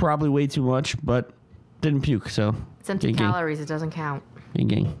 Drank probably way too much, but didn't puke, so. It's empty gang, calories. It doesn't count. Gang,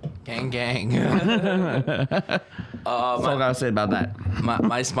 gang. Gang, gang. That's all I gotta say about that.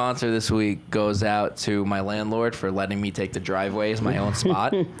 my sponsor this week goes out to my landlord for letting me take the driveway as my own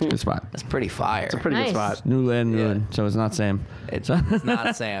spot. Good spot. That's pretty fire. Pretty Nice. good spot. New land, Yeah. so it's not Sam. It's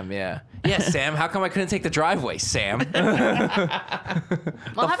not Sam, yeah. Yeah, Sam, how come I couldn't take the driveway, Sam?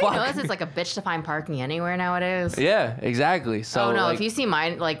 Well, have you fuck? noticed it's like a bitch to find parking anywhere nowadays? Yeah, exactly. So, Oh no! like, If you see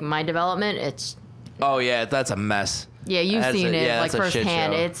my development, it's oh yeah, that's a mess. yeah, you've That's seen a- it yeah, like that's a shit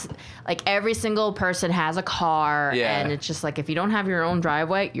firsthand. show. It's like every single person has a car, Yeah. and it's just like if you don't have your own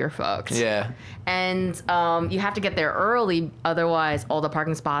driveway, you're fucked. Yeah. And you have to get there early, otherwise all the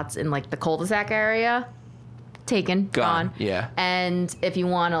parking spots in like the cul-de-sac area taken, Gone, yeah. And if you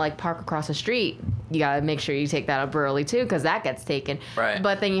want to like park across the street, you gotta make sure you take that up early too, because that gets taken. Right.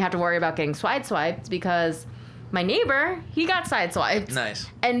 But then you have to worry about getting sideswiped because my neighbor, he got sideswiped. Nice.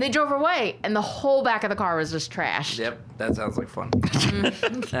 And they drove away, and the whole back of the car was just trashed. Yep, that sounds like fun.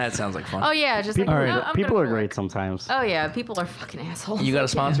 that sounds like fun. Oh yeah, just People, like are, no, I'm people gonna are work. great sometimes. Oh yeah, people are fucking assholes. You got a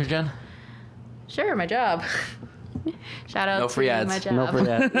sponsor, Jen? Sure, my job. Shout out No free to ads. my job. No, for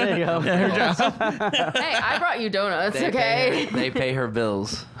that. There you go. Hey, I brought you donuts, okay? They pay her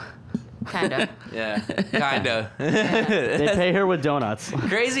bills. Kinda. Yeah, kinda. They pay her with donuts.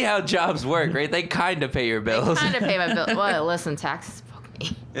 Crazy how jobs work, right? They kinda pay your bills. Kinda pay my bill. Well, listen, taxes fuck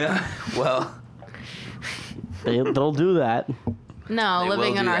me. Yeah. Well, They'll do that. No, They will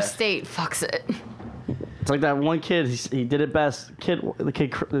living in do our that. state fucks it. It's like that one kid. He did it best.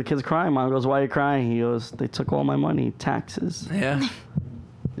 The kid's crying. Mom goes, "Why are you crying?" He goes, "They took all my money, taxes." yeah.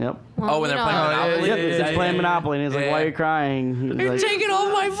 Yep. Oh, when they're playing Monopoly? Yep. Is He's that- playing Monopoly, and he's like, Yeah. "Why are you crying?" He's You're like, taking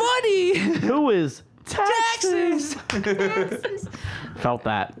all my money. "Who is taxes?" Felt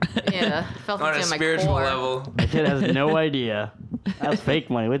that. Yeah, felt On it a in my spiritual core. level. The kid has no idea. That's fake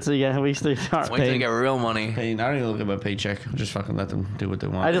money. Wait till you get. We start Wait till you paying. get real money. Hey, I don't even look at my paycheck. Just fucking let them do what they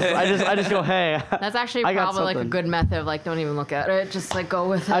want. I just go, "Hey." That's actually I got probably like a something. good method of like, don't even look at it. Just like go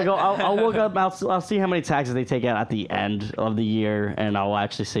with it. I go. I'll look up. I'll see how many taxes they take out at the end of the year, and I'll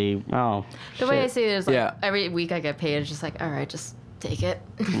actually see. Oh, The way I shit. see it is like Yeah. every week I get paid. It's just like, all right, just take it.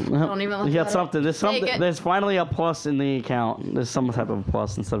 Don't even look You at got it. something. There's Take something. it. There's finally a plus in the account. There's some type of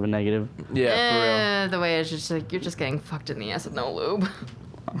plus instead of a negative. Yeah, The way it's just like you're just getting fucked in the ass with no lube.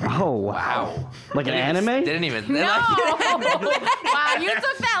 Oh wow! Wow. Like an for real. anime? They didn't even. No! Wow, you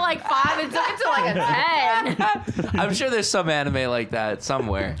took that like 5 and took it to like a 10. I'm sure there's some anime like that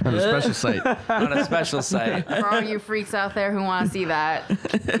somewhere on a special site. on a special site. For all you freaks out there who want to see that,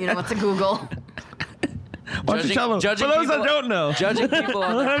 you know what to Google. Why don't you tell them? For those that don't know. Judging people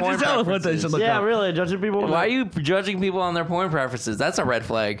on Why their don't porn you tell them what they preferences. should look Yeah, up? really, judging people. Why are you judging people on their porn preferences? That's a red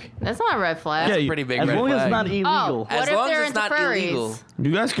flag. That's not a red flag. Yeah, you- Pretty big As red long as flag. it's not Oh, illegal. As what if long they're as it's into not furries? illegal.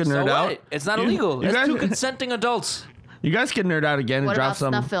 You guys can So nerd out. what? It's not You- illegal. you It's guys- two consenting adults. You guys can nerd out again What and drop about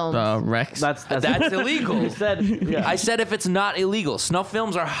some snuff films? Rex. That's That's illegal. You said. Yeah. I said if it's not illegal. Snuff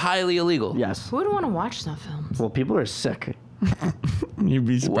films are highly illegal. Yes. Who would want to watch snuff films? Well, people are sick. You'd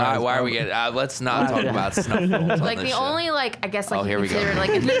be Why, surprised. why are we getting? Let's not talk about snuff films. on Like this the show. only like I guess like Oh, you here we go. consider like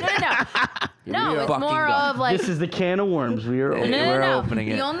no, it's Fucking more go. of like This is the can of worms we are opening. We're opening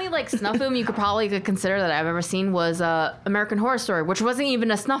The it. only like snuff film you could probably consider that I've ever seen was American Horror Story, which wasn't even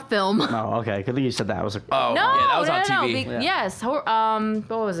a snuff film. Oh, okay. I think you said that. I was like, Oh, No, yeah, that was on no, TV. no. Yeah. Yes. What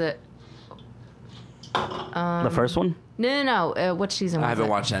was it? the first one. No. What season was I haven't it?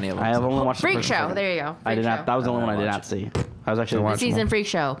 watched any of them. I have only watched the Freak first Show. and second. There you go. I did Freak not. Show. That was the only I one I did watched not see. I was actually watch Season Freak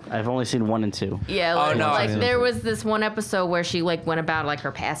Show. I've only seen 1 and 2. Yeah, Oh, like, no, I like didn't. there was this one episode where she like went about like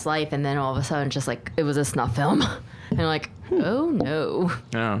her past life, and then all of a sudden, just like it was a snuff film, and like, oh no,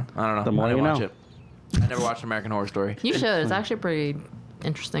 No, I don't know. The more I didn't you watch know. it. I never watched American Horror Story. you should. It's actually pretty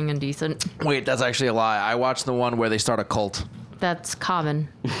interesting and decent. Wait, that's actually a lie. I watched the one where they start a cult. That's common.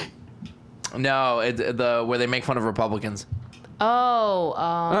 No, the where they make fun of Republicans. Oh,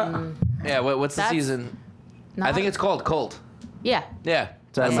 Yeah, what's the That's season? I not- think it's called Cult. yeah. Yeah,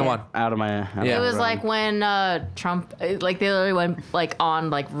 that's the one. Out of my. Yeah. It was like when Trump, like they literally went like on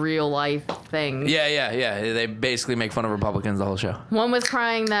like real life things. Yeah. They basically make fun of Republicans the whole show. One was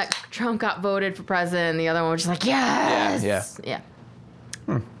crying that Trump got voted for president, and the other one was just like, yes. Yeah.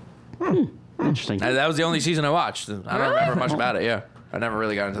 Interesting. That was the only season I watched. I don't remember much about it. Yeah, I never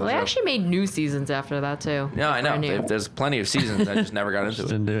really got into the Well, they show. actually made new seasons after that too. Yeah, I know. Brand new. There's plenty of seasons. I just never got into it.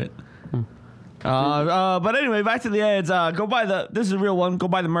 Didn't do it. But anyway, back to the ads. Go buy this is a real one. Go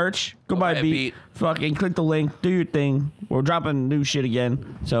buy the merch. Go buy buy a a beat. beat. Fucking click the link. Do your thing. We're dropping new shit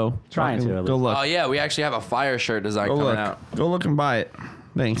again. So Trying fucking to, at go least. look. Oh yeah, we actually have a fire shirt design Go coming look. out. Go look and buy it.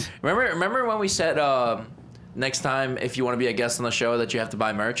 Thanks. Remember when we said next time if you want to be a guest on the show that you have to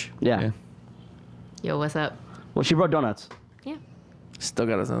buy merch? Yeah. Yeah. Yo, what's up? Well, she brought donuts. Yeah. Still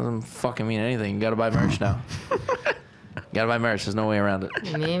gotta doesn't fucking mean anything. You gotta buy merch now. Gotta buy merch. There's no way around it.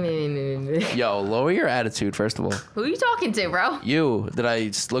 Who Yo, lower your attitude first of all. are you talking to, bro? You, did I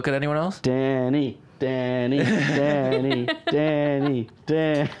just look at anyone else? Danny. Danny.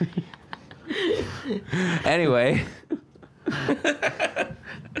 Anyway.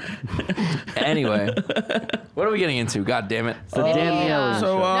 Anyway. What are we getting into? God damn it. The Dan Miele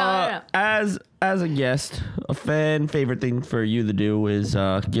So show. No. as a guest, a fan favorite thing for you to do is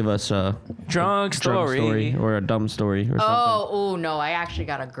give us a Drunk drunk story. story or a dumb story or something. Oh, no, I actually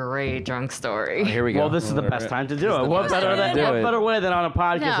got a great drunk story. Here we go. Well, this is the best time to do it. What best better time to than do what it. better way than on a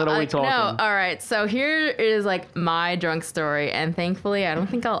podcast that are we talking? No, all right. So here is like my drunk story, and thankfully, I don't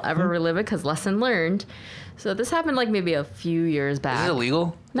think I'll ever relive it because lesson learned. So this happened like maybe a few years back. Is this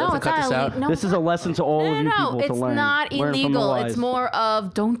illegal? No, Do I have it's to cut not this out? illegal. No, This is a lesson to all of you people it's to learn. not Learn from the illegal. It's wise. more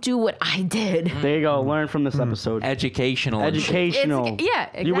of don't do what I did. There you go. Learn from this episode. Educational. and shit. Educational. Yeah,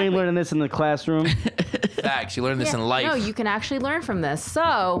 You exactly. ain't learning this in the classroom. Facts. You learn this Yeah, in life. No, you can actually learn from this.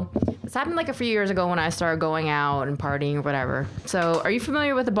 So this happened like a few years ago when I started going out and partying or whatever. So are you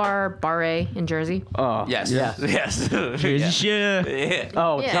familiar with the bar A in Jersey? Oh. Yes. Yeah. Yes. Jersey yeah. shit. Yeah.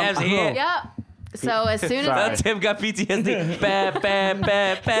 Oh, Yeah. Tom's Tabs here. Yep. So as soon as Sorry. Tim got PTSD. Ba, ba,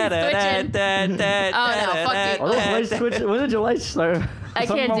 ba, ba, da, da, da, da, Oh, no, da, fuck da, you. Oh, those lights switch. When did your lights start? I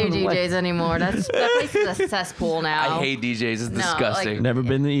can't do DJs anymore. That place is a cesspool now. I hate DJs. It's No, disgusting. like- Never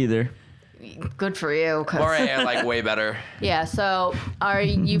been to either. Good for you. 'Cause- Or I like way better. Yeah. So are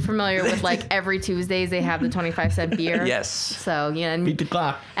you familiar with like every Tuesdays they have the 25-cent beer? Yes. So yeah. Beat the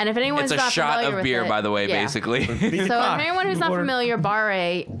clock. And if anyone's It's a not shot familiar of with beer, it- by the way, yeah. basically. Beat the So clock. if anyone who's not Before- familiar, Bar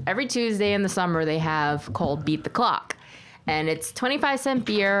A, every Tuesday in the summer they have called Beat the Clock. And it's 25-cent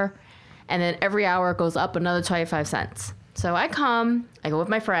beer, and then every hour it goes up another 25 cents. So I go with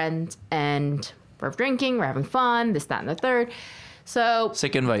my friends, and we're drinking, we're having fun, this, that, and the third. So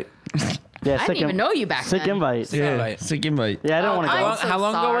Sick invite. Yeah, I didn't even know you back sick then. invite. Yeah, invite. sick invite. Yeah, I don't want to I'm go. long- so how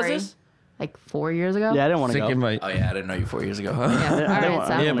long ago was sorry. this? Like 4 years ago? Yeah, I didn't want to Sick go. invite. Oh yeah, I didn't know you 4 years ago. Yeah. All I didn't right, want-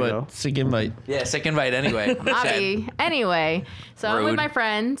 so. I Yeah, wanna but go. sick invite. Yeah, sick invite anyway. Bobby. Anyway, so I'm with Rude. my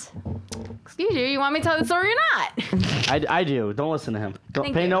friend. Excuse you, you want me to tell the story or not? I do. Don't listen to him. Don't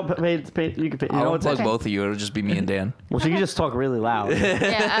Thank pay you. no pay. You can pay. You know I'll what's unplug okay. both of you. It'll just be me and Dan. Well, she can just talk really loud.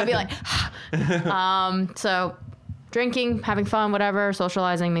 Yeah, I'd be like, so drinking, having fun, whatever,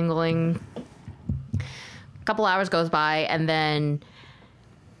 socializing, mingling. A couple hours goes by, and then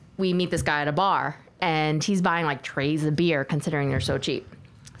we meet this guy at a bar, and he's buying like trays of beer, considering they're so cheap.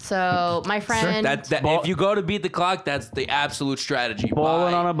 So my friend. That if you go to beat the clock, that's the absolute strategy.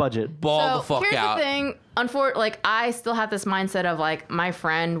 Balling Buy, on a budget. ball the fuck here's out. the thing. Like I still have this mindset of like my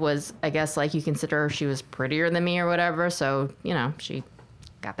friend was, I guess, like you consider she was prettier than me or whatever. So you know she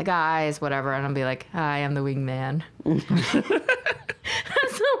got the guys, whatever, and I'll be like, hi, I'm the wingman.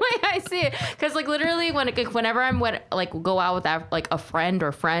 That's the way I see it. Because like literally, whenever I'm go out with like a friend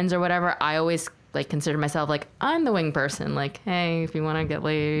or friends or whatever, I always like consider myself like I'm the wing person. Like, hey, if you want to get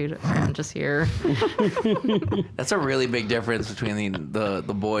laid, I'm just here. That's a really big difference between the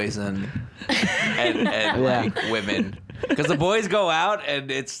boys and like women. Because the boys go out and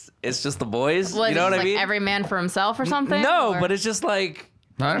it's just the boys. Well, you know what I like mean? every man for himself or something. No, Or- but it's just like.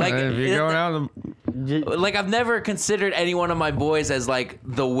 I don't know, if you're going out. Like I've never considered any one of my boys as like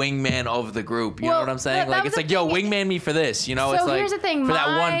the wingman of the group. You know Well, what I'm saying? that Like was it's the like, yo, thing. wingman me for this. You know, So it's like here's the thing, for that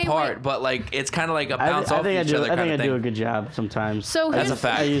one my part. wing- But like it's kind of like a I bounce off think I each do. other I kind think of I do a thing. good job sometimes. So That's here's a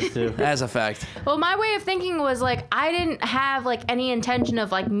fact. I used to. As a fact. Well, my way of thinking was like I didn't have like any intention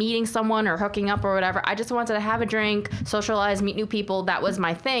of like meeting someone or hooking up or whatever. I just wanted to have a drink, socialize, meet new people. That was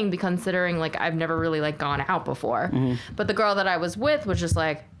my thing, considering like I've never really like gone out before. But the girl that I was with was just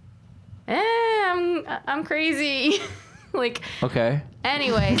like, I'm crazy. Like Okay.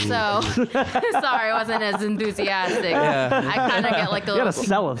 anyway, so sorry, I wasn't as enthusiastic. I kind of get like a You gotta little.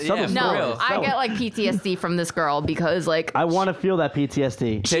 sell it. Sell Yeah, the for story. real. I Sell get it. like PTSD from this girl because like I want to feel that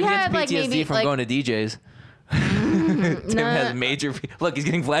PTSD. Tim had, gets like, PTSD maybe, from like- going to DJs. Tim no, has major. Look, he's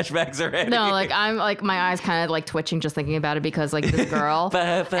getting flashbacks already. No, like I'm like my eyes kind of like twitching just thinking about it because like this girl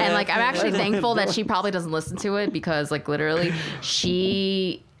and like I'm actually thankful that she probably doesn't listen to it because like literally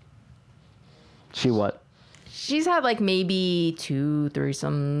She what? she's had like maybe 2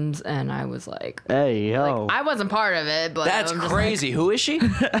 threesomes and I was like Hey, yo. I wasn't part of it, but That's I'm just crazy. Who is she?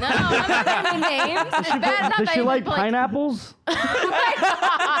 Like, no, I'm not saying any names. It's bad enough Does that she you like just, pineapples? God.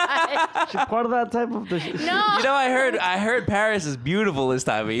 She's part of that type of. Does she, No. You know, I heard Paris is beautiful this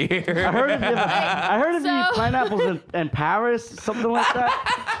time of year. I heard if you eat So- pineapples in Paris, something like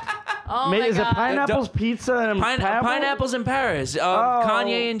that. Oh my Is it God. pineapples, pizza, and Pineapples in Paris.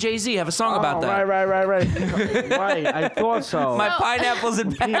 Kanye and Jay-Z have a song about that. Right. Right, I thought so. My So- pineapples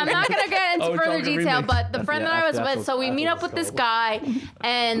in Paris. I'm not gonna get into we're further talking detail, remix. but the friend Yeah, that I was that's with, so we what- meet that's up what with it's this guy,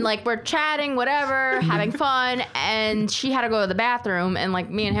 and like we're chatting, whatever, having fun, and she had to go to the bathroom, and like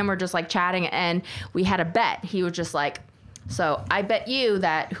me and him were just like chatting, and we had a bet. He was just like, so I bet you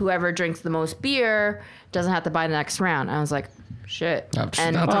that whoever drinks the most beer doesn't have to buy the next round. I was like, shit. I'll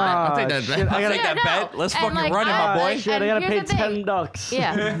take that. shit, I gotta Take that bet. Let's And, fucking like, run it, my boy. Shit, I and gotta here's pay the thing. $10.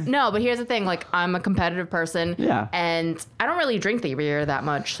 Yeah. No, but here's the thing. Like, I'm a competitive person. Yeah. And I don't really drink the beer that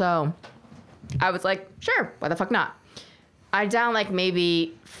much. So I was like, sure, why the fuck not? I down like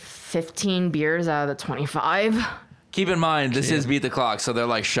maybe 15 beers out of the 25. Keep in mind, this is beat the clock, so they're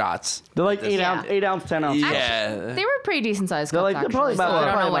like shots. They're like 8 Yeah. ounce, 8 ounce, 10 ounce. Yeah. They were pretty decent sized They're cups, like- they're probably actually, so about- I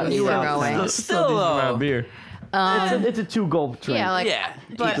don't know probably when you were about 8 going. ounces. Still Decent amount though. of beer. It's a 2 gulp drink. Yeah, like, Yeah.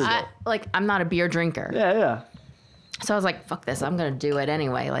 but Easy. I'm not a beer drinker. Yeah. So I was like, fuck this, I'm gonna do it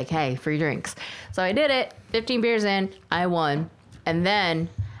anyway. Like, hey, free drinks. So I did it. 15 beers in, I won. And then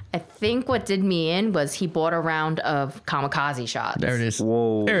I think what did me in was he bought a round of kamikaze shots. There it is.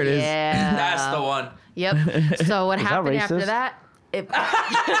 Whoa. There it is. Yeah. That's the one. Yep. So what happened after racist? that? It,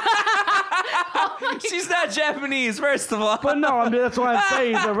 She's not Japanese, first of all. But no, that's why I'm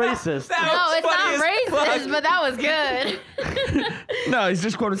saying he's a racist. no, it's not racist, but that was good. No, he's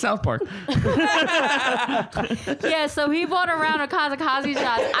just quoted South Park. Yeah, so he bought a round of kamikaze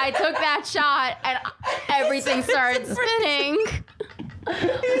shots. I took that shot and everything started spinning. He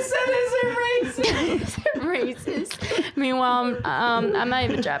said it's Racist. Meanwhile, I'm not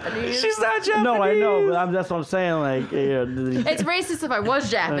even Japanese. She's not Japanese. No, I know, but that's what I'm saying. Like, It's racist if I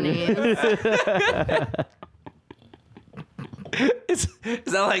was Japanese. Is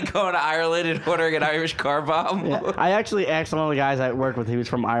that like going to Ireland and ordering an Irish car bomb? yeah. I actually asked one of the guys I work with. He was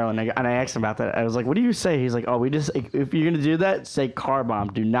from Ireland, and I asked him about that. I was like, "What do you say?" He's like, "Oh, we just if you're gonna do that, say car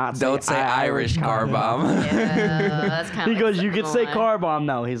bomb. Do not say Don't say Irish car bomb. Yeah, that's kind of. He goes, "You could say car bomb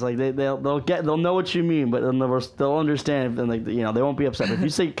now." He's like, they'll know what you mean, but then they'll understand, and like they won't be upset. But if you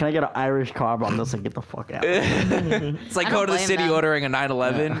say, "Can I get an Irish car bomb?" They'll say, "Get the fuck out." It's like I going don't to the blame city them. ordering a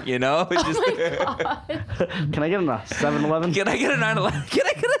 911, you know? Just, Can I get a 7-Eleven? can I get a 911? Can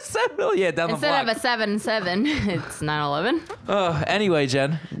I get a 7? Yeah, down Instead the of block. a 7-7, it's 9/11. Anyway,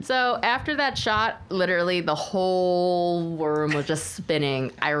 Jen. So after that shot, literally the whole room was just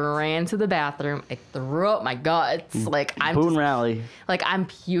spinning. I ran to the bathroom. I threw up my guts. Like I'm Boone just- Rally. like I'm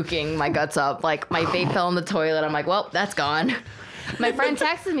puking my guts up. Like my vape fell in the toilet. I'm like, well, that's gone. My friend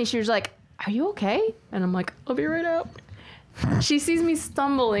texted me. She was like, "Are you okay?" And I'm like, "I'll be right out." She sees me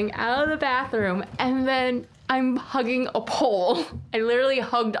stumbling out of the bathroom, and then I'm hugging a pole. I literally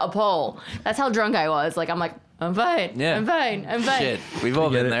hugged a pole. That's how drunk I was. Like, I'm like, I'm fine. Yeah. I'm fine. I'm fine. Shit, we've all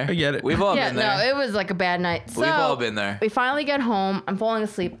been there. I get it. We've all Yeah, been there. no, it was like a bad night. So, We've all been there. We finally get home. I'm falling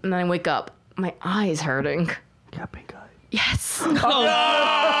asleep, and then I wake up. My eye is hurting. Got pink eye. Yes.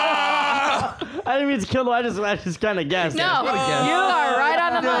 I didn't mean to kill him. I just kind of guessed. No, you are right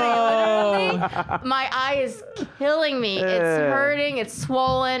on the money. Literally, my eye is killing me. It's hurting. It's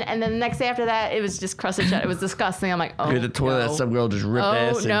swollen. And then the next day after that, it was just crusted shut. It was disgusting. I'm like, oh, You're the toilet. no. Some girl just ripped Oh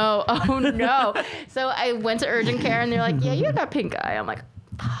ass. no! Oh no! So I went to urgent care, and they're like, "Yeah, you got pink eye." I'm like,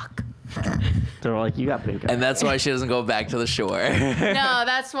 "Fuck." They're like, you got pink eye. And that's why she doesn't go back to the shore. No,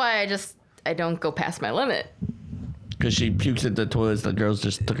 that's why I don't go past my limit. Because she pukes at the toilets. The girls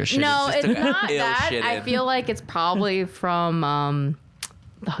just took a shit. No, just it's took a not ill that. shit I in. feel like it's probably from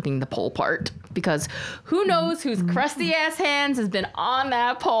hugging the pole part, because who knows whose crusty ass hands has been on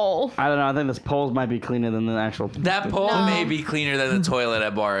that pole. I don't know. I think this poles might be cleaner than the actual. That pole No. may be cleaner than the toilet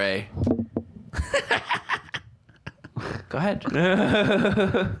at Bar A. Go ahead.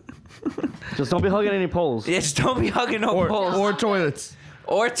 Just don't be hugging any poles. Yeah, just don't be hugging no poles. or toilets.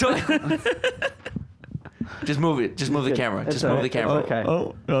 Or toilet. Just move it. Just move the camera. It's Just move the alright. camera.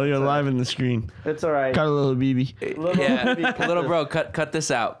 Okay. Oh, you're live in the screen. It's all right. Got a little BB. Yeah, little bro, cut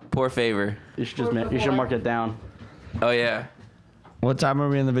this out. Poor favor. You should you should mark it down. Oh yeah. What time are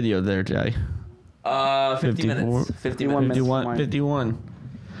we in the video there, Jay? 50 minutes. 50 51 minutes. minutes. 51.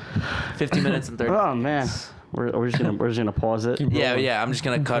 50 minutes and 30. Oh man, we're just gonna pause it. Yeah. I'm just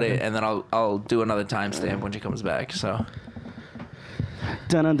gonna cut it and then I'll do another timestamp when she comes back. So.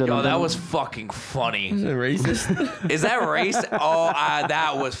 Yo, that was fucking funny. Is it racist? Is that race? Oh,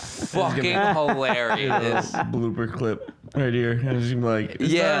 that was fucking hilarious. Blooper clip right here. And she's like,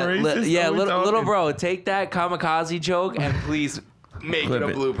 is Yeah, that racist? Are we little talking? bro, take that kamikaze joke and please make Clip it a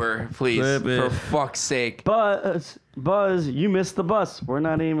it. blooper, please, Clip it. for fuck's sake. Buzz, you missed the bus. We're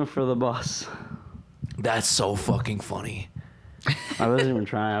not aiming for the bus. That's so fucking funny. I wasn't even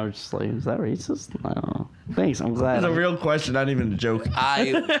trying. I was just like, is that racist? I don't know. Thanks. I'm glad. It's a real question, not even a joke.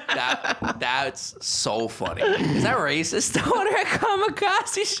 That's so funny. Is that racist? To order a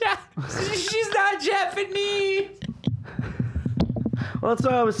kamikaze shot? She's not Japanese. Well, that's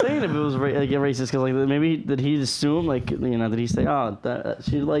what I was saying. If it was like racist, because like maybe did he assume did he say, oh,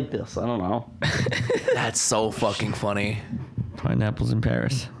 she like this? I don't know. That's so fucking funny. Pineapples in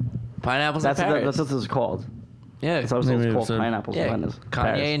Paris. Pineapples That's in what, Paris. that's what it's called. Yeah. That's what Maybe it's called. it's a- Pineapples. Yeah, in Kanye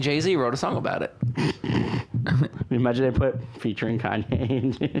Paris. and Jay-Z wrote a song about it. Imagine they put featuring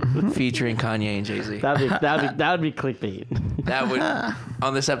Kanye. Featuring Kanye and Jay-Z. that would be clickbait. That would,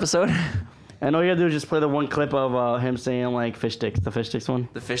 on this episode, And all you gotta do is just play the one clip of him saying like fish sticks, the fish sticks one.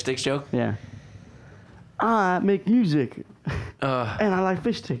 the fish sticks joke. Yeah. I make music and I like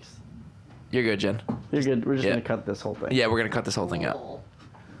fish sticks. You're good, Jen. You're good. We're just Yeah. gonna cut this whole thing. Yeah, we're gonna cut this whole thing out.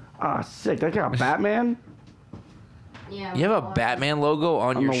 Ah, sick. That got Batman Yeah. You have a Batman logo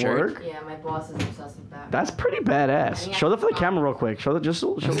on on your the shirt? work. Yeah, my boss is obsessed with Batman. That's pretty badass. Show that for the camera real quick. Show.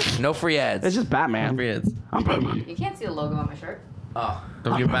 No free ads. It's just Batman. Free ads. I'm Batman. You can't see the logo on my shirt. Oh.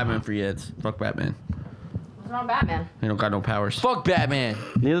 Don't give Batman free ads. Fuck Batman. What's wrong with Batman? He don't got no powers. Fuck Batman.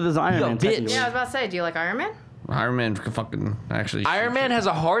 Neither does Iron Yo, Man. bitch. technically. Yeah, I was about to say, do you like Iron Man? Iron Man can fucking actually. Iron Man has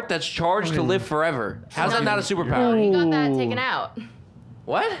a heart that's charged to live forever. How's that not a superpower? He got that taken out.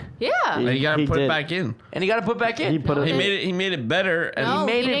 What? Yeah. And you gotta He put it did. back in. And he got to put back in. He put He it. made it better. And No,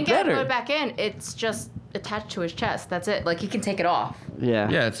 made he it didn't get better. it put back in. It's just attached to his chest. That's it. Like he can take it off, Yeah.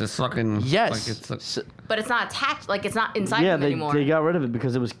 yeah, it's a fucking. Yes. Like it's a, S- but it's not attached. Like it's not inside Yeah, him anymore. they got rid of it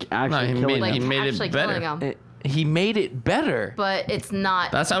because it was actually he killing made- like he him. made it actually better. killing him. he made it better. But it's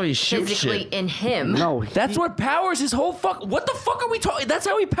not that's how he shoots physically shit. in him. No, That's what powers his whole fuck. What the fuck are we talking? That's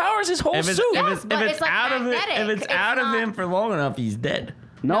how he powers his whole If it's, suit. if but it's it's, like, out of it, magnetic. if it's It's out of not- him for long enough, he's dead.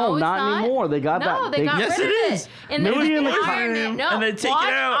 no, it's not anymore. They got no, that. they got Yes, rid it of is. it. In the Maybe in the Iron Man, no, and they take it watch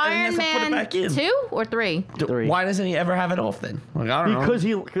out and Iron he has to put it Man back in. 2 or 3. Three. Why doesn't he ever have it off then? Like I don't know. because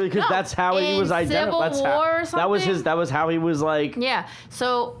No, that's how he in was identified. Civil War or That was something? his. That was how he was like. Yeah.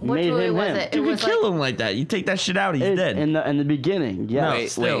 So which Made movie him was him. it? You It can was kill like him like that. You take that shit out, he's dead. In the beginning. Yeah. No,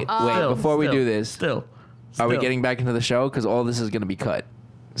 Wait, still, wait, still, before we still, do this, still. Are we still. getting back into the show? Because all this is going to be cut.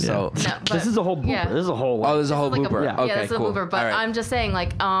 So. no, but, This is a whole blooper. Yeah. This is a whole. Oh, there's a whole Like a- blooper. yeah. Okay, yeah, that's cool. a blooper. But All right. I'm just saying,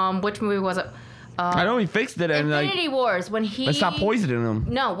 like, which movie was it? I know he fixed it and like Infinity Wars. When he let's stop poisoning him.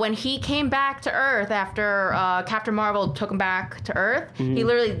 No, when he came back to Earth after Captain Marvel took him back to Earth, he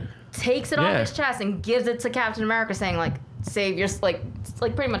literally takes it off Yeah. his chest and gives it to Captain America, saying like, "Save your like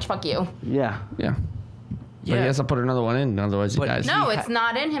pretty much fuck you." Yeah. Yeah. But Yeah. he has to put another one in, otherwise he But- dies. No, it's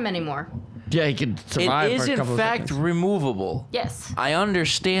not in him anymore. Yeah, he can survive It is for a in couple fact of seconds. removable. Yes. I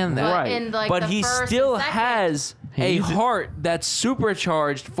understand that. But Right. in like But the he first still and second- has a He's- heart that's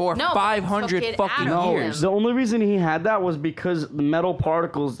supercharged for No, 500 it's fucking out of him. years. The only reason he had that was because the metal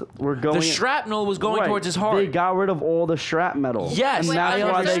particles were going. The shrapnel was going Right. towards his They heart. got rid of all the shrap metal. Yes, and Wait, that's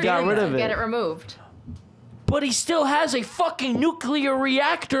I why they got understand rid that. of to get it it. removed. But he still has a fucking nuclear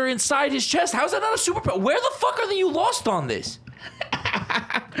reactor inside his chest. How's that not a superpower? Where the fuck are you lost on this?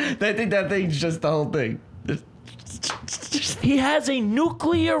 I think that thing's just the whole thing. He has a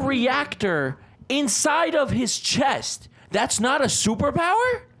nuclear reactor inside of his chest. That's not a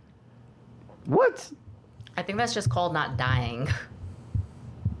superpower? What? I think that's just called not dying.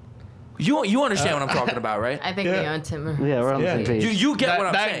 You understand what I'm talking about, right? I think Yeah. me and Tim. Yeah, we're on the Yeah. same page. You get what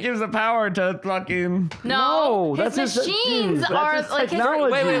I'm that saying. gives the power to fucking. No, his that's just- machines dude, that's are just like his,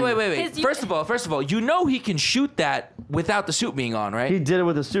 technology. Wait. His- First of all, you know he can shoot that without the suit being on, right? He did it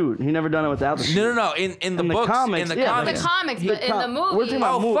with a suit. He never done it without the suit. No. In the In the books, comics, in the yeah, the comics. comics, but in the We're movie. talking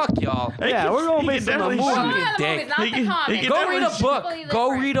about Oh fuck y'all. Yeah, we're going He based can on the definitely movie. shoot not the dick. movies, not He the can- he comics. can Go definitely read a shoot. book. Completely Go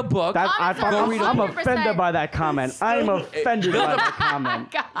different. read a book. That, Comics are I'm 100% offended by that comment. I am offended by that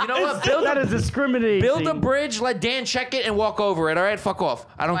comment. You know what? That is discriminating. Build a bridge, let Dan check it, and walk over it. All right, fuck off.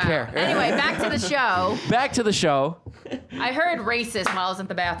 I don't Wow. care. Anyway, back to the show. Back to the show. I heard racist while I was in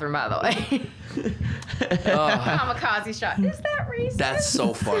the bathroom, by the way. Kamikaze shot. Is that racist? That's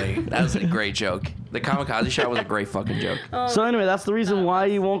so funny. That was a great joke. The kamikaze shot was a great fucking joke. So anyway, that's the reason why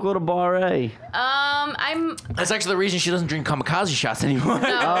you won't go to Bar A. I'm. That's actually the reason she doesn't drink kamikaze shots anymore.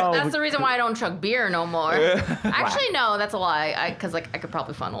 No, Oh, that's but- the reason why I don't chug beer no more. Actually, no, that's a lie. Because like I could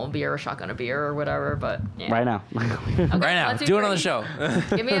probably funnel a beer or shotgun a beer or whatever. But yeah. Right now. Okay, Right now, let's do it on the three. show.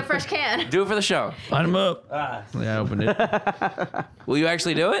 Give me a fresh can. Do it for the show. Line him up. Yeah, I opened it. Will you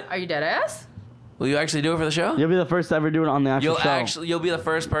actually do it? Are you dead ass? Will you actually do it for the show? You'll be the first to ever do it on the actual show. You'll be the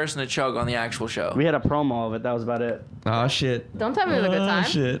first person to chug on the actual show. We had a promo of it. That was about it. Oh shit. Don't tell me it was a good time. Oh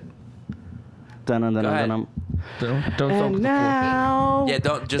shit. Dun, dun, dun, Go dun, ahead. dun. Don't talk And to the now, Yeah,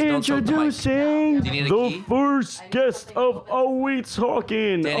 don't soak the mic. introducing Do you need a the key? first guest of Are We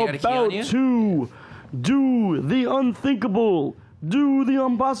Talking Dan, you got a key on about you? to do the unthinkable, do the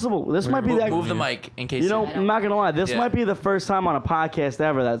impossible. This might be that. Move the mic in case You know, I'm not gonna lie. This Yeah. might be the first time on a podcast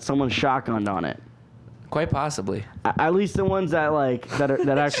ever that someone's shotgunned on it. Quite possibly. At least the ones that that She's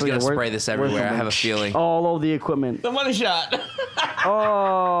actually gonna worth- spray this worth everywhere. I something. have a feeling. All over the equipment. The money shot.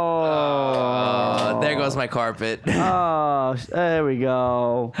 Oh. There goes my carpet. Oh, there we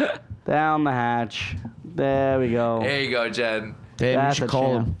go. Down the hatch. There we go. There you go, Jen. Damn, you That's should a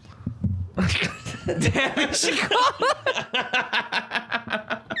call champ. him. Damn it, she called.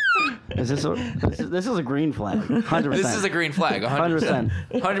 Is this is a green flag? 100%. This is a green flag, 100%.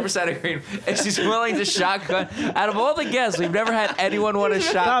 100%. 100% a green. And she's willing to shotgun. Out of all the guests, we've never had anyone want a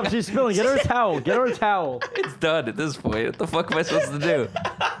Stop! shotgun. She's spilling. Get her a towel. Get her a towel. It's done at this point. What the fuck am I supposed to do?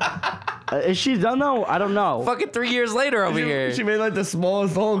 Is she done though? I don't know. Fucking 3 years later over here. She made like the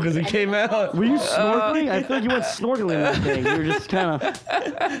smallest hole because it came out. Were you snorkeling? I feel like you went snorkeling that day. You were just kind of.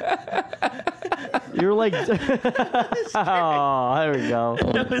 You were like. Oh, there we go.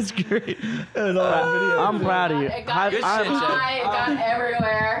 That was great. That was all on video. I'm proud of you. It got, Good shit, Jen. it got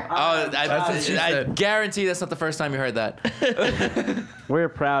everywhere. Oh, That's what she I said. guarantee that's not the first time you heard that. We're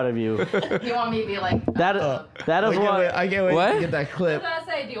proud of you. You want me to be like? That is I can't wait What? to get that clip. What did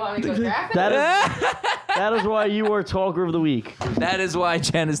I say? Do you want me to go graphic? that is why you were talker of the week. That is why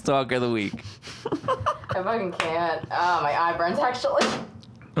Jen is Talker of the Week. I fucking can't. Oh, my eye burns actually.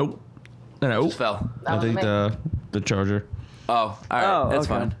 Nope. No. Just fell. I think the charger. Oh, all right. Oh, That's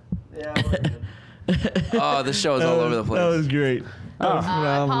okay. fine. Yeah. we're good. Oh, this show is all over the That place. was great. That was I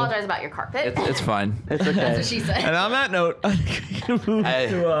phenomenal. apologize about your carpet. It's fine. It's That's okay. what she said. And on that note, I think we can move Hey,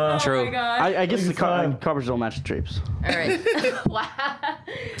 to true. Oh my god. I guess the Take your time. covers don't match the drapes. All right. Wow.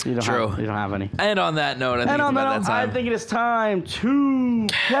 You don't True. you don't have any. And on that note, I think And it's on about that that note, I time. think it is time to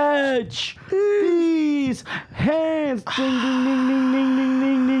catch these hands. Ding, ding, ding, ding, ding, ding,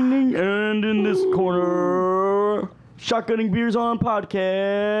 ding, ding, ding. And in this corner, Shotgunning Beers on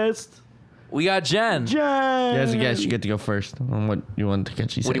podcast, We got Jen. Jen. as a guest, you get to go first on what you want to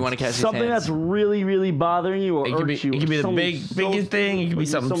catch. What do you want to catch? Something that's really, really bothering you or It could be, irks you. it could be the Something biggest thing. It could be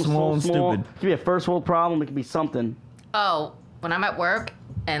something small and stupid. It could be a first world problem. It could be something. Oh, when I'm at work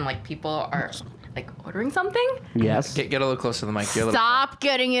and like people are like ordering something, Yes. Get a little closer to the mic. Get a little- stop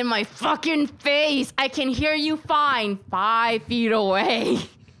getting in my fucking face. I can hear you fine 5 feet away.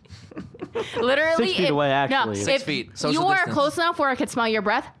 Literally, 6 feet away, actually. No, 6 if feet, social you are distance. close enough where I could smell your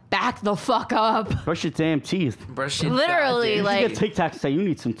breath, back the fuck up. Brush your damn teeth. Brush your Literally, goddamn like- Get Tic Tacs. Say you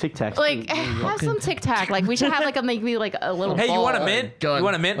need some Tic Tacs. Like, have some Tic Tac. Like, we should have like maybe like a little. Hey, you ball. want a mint? Gun. You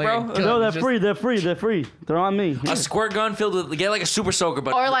want a mint, Like bro? a gun. no, they're just- free. They're free. They're free. They're on me. A squirt gun filled with get like a super soaker,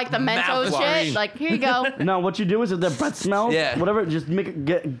 but Or like the Mentos mouthwash. shit. Like, here you go. No, what you do is if their breath smells, Yeah. whatever, just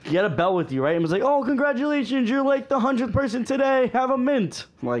get a bell with you, right? And it's like, oh, congratulations, you're like the 100th person today. Have a mint.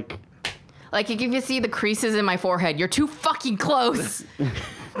 Like, Like, if you can see the creases in my forehead, you're too fucking close.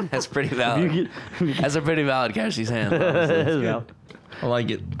 That's pretty you valid. get, That's a pretty valid Cashy's hand. I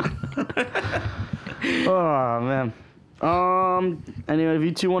like it. oh man. Anyway, if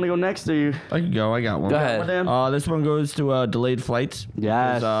you two want to go next, or you? I can go. I got one. Go ahead. Dan? This one goes to delayed flights.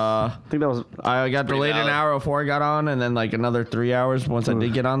 Yes. Because, I think that was. I got pretty delayed an valid. hour before I got on, and then like another 3 hours once I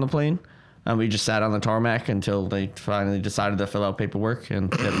did get on the plane. And we just sat on the tarmac until they finally decided to fill out paperwork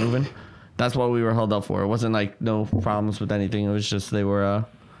and get moving. That's what we were held up for. It wasn't like no problems with anything. It was just they were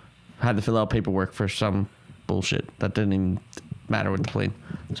had to fill out paperwork for some bullshit that didn't even matter with the plane.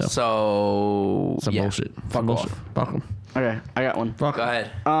 So some yeah. bullshit. Fuck Some off. bullshit. Fuck 'em. Okay, I got one. Fuck Go 'em.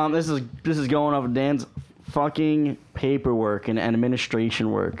 ahead. This is going over Dan's fucking paperwork and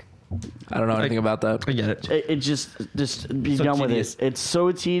administration work. I don't know anything about that. I get it. It just be So done tedious. with it. It's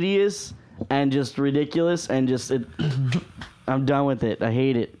so tedious and just ridiculous and just it. I'm done with it. I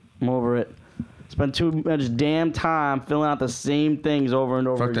hate it. I'm over it. Spend too much damn time filling out the same things over and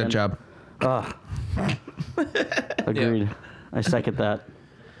over Fuck again. that job. Ugh. Agreed. I second that.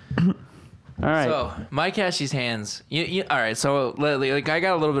 All right. So, my Cashy's hands. All right. So, like, I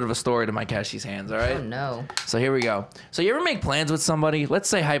got a little bit of a story to my Cashy's hands. All right. Oh, no. So here we go. So you ever make plans with somebody? Let's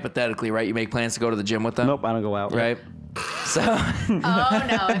say hypothetically, right? You make plans to go to the gym with them. Nope, I don't go out. Right. So Oh, no.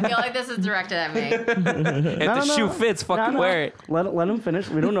 I feel like this is directed at me. if the shoe fits, fucking wear it. Let him finish.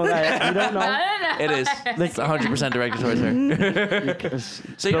 We don't know that. We don't know. I don't know. It is. It's 100% directed towards her.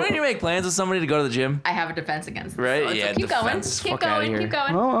 So you know when you make plans with somebody to go to the gym, I have a defense against this. Right? So it's Yeah, like, keep defense. going. Keep Fuck outta going. here. Keep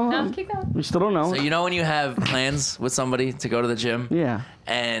going. Oh, No, keep going. We still don't know. so you know when you have plans with somebody to go to the gym, Yeah.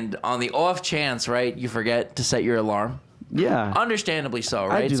 and on the off chance, right, you forget to set your alarm. Yeah. Understandably so,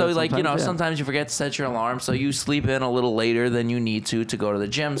 right? do So that like, you know, sometimes, yeah. sometimes you forget to set your alarm, so you sleep in a little later than you need to go to the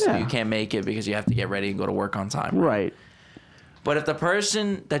gym, so Yeah. you can't make it because you have to get ready and go to work on time. Right. But if the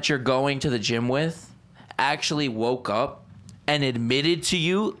person that you're going to the gym with actually woke up and admitted to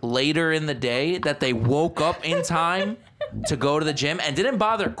you later in the day that they woke up in time to go to the gym and didn't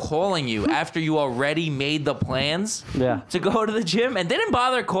bother calling you after you already made the plans Yeah. to go to the gym and didn't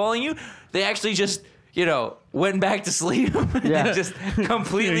bother calling you, they actually just, you know, went back to sleep Yeah. and just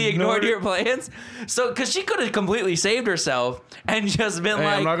completely ignored your plans. So, because she could have completely saved herself and just been Hey,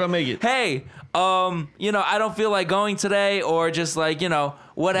 like, I'm not gonna make it. Hey, you know, I don't feel like going today, or just like, you know,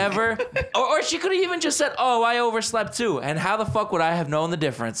 whatever. or she could have even just said, oh, I overslept too. And how the fuck would I have known the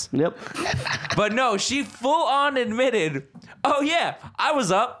difference? Yep. But no, she full on admitted, oh yeah, I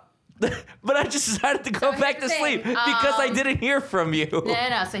was up. But I just decided to go So back here's to the thing. sleep because I didn't hear from you.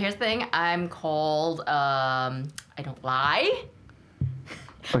 No. So here's the thing. I'm called, I don't lie.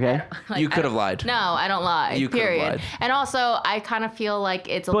 Okay. Like, You I could have don't- lied. No, I don't lie. You could have period. lied. And also, I kind of feel like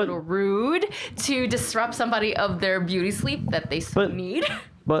it's a But- little rude to disrupt somebody of their beauty sleep that they so But- need.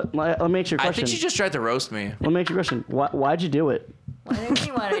 But let me ask you a I question. think she just tried to roast me. Let me ask you a question. Why'd you do it? Why did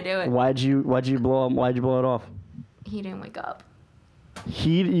you want to do it? Why'd you blow it off? He didn't wake up.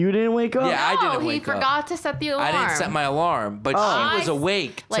 You didn't wake up? Yeah, I No, didn't he wake up. forgot to set the alarm. I didn't set my alarm, but she was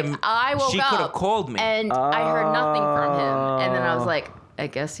awake. Like, I woke she up. could have called me. And I heard nothing from him. And then I was like, I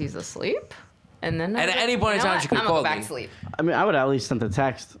guess he's asleep. And then I And was at like, any point in you know time, what? she could've I'm gonna called go back me. to sleep. I mean, I would at least sent a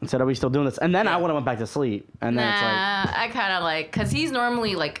text and said, "Are we still doing this?" And then I would have went back to sleep. And then it's Nah, I kind of like, because he's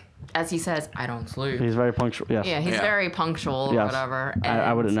normally like, as he says, I don't sleep. like he's very punctual. Yes. Yeah, he's Yeah. very punctual or Yes. whatever.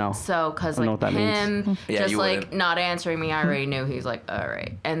 I wouldn't And know. So, because I know like what that means. him Yeah, just you like wouldn't. not answering me, I already knew he's like, all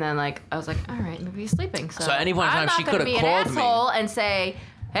right. And then like I was like, all right, maybe he's sleeping. So, So at any point in I'm time, she not gonna coulda be called an me. asshole and say,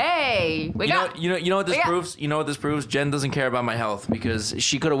 hey, wake up. You know what this Yeah. proves? You know what this proves? Jen doesn't care about my health because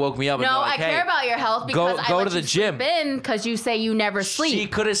she could have woke me up and No, been like, I hey, care about your health because I go let to the you gym. sleep in because you say you never sleep. She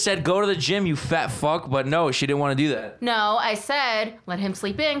could have said, go to the gym, you fat fuck, but no, she didn't want to do that. No, I said let him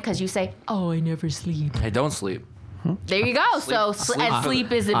sleep in because you say, oh, I never sleep. I don't sleep. There you go. So and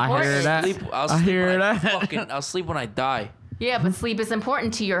sleep is I important. hear that. I'll I sleep hear when that. I'll sleep when I die. Yeah, but sleep is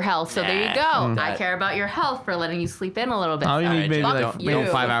important to your health. So there you Nah, go. fuck I that. care about your health for letting you sleep in a little bit. All you All need right, maybe Jen, like don't- you know,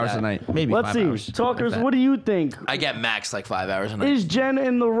 don't 5 fuck hours that. a night. Maybe Let's 5 see, hours. talkers. If that. What do you think? I get max like 5 hours a night. Is Jen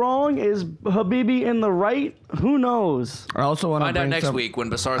in the wrong? Is Habibi in the right? Who knows? I also want to Find out bring next some, week when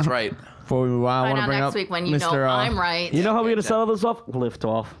Basar's right. Before we move on, I Find want to out bring next up week when you Mr. know I'm right. You know how we're gonna settle this off? Lift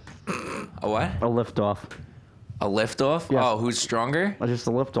off. A what? A lift off. A lift off? Yes. Oh, who's stronger? Just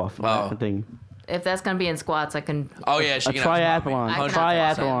a lift off. Oh. Thing. If that's gonna be in squats, I can. Oh yeah, she A can triathlon. I can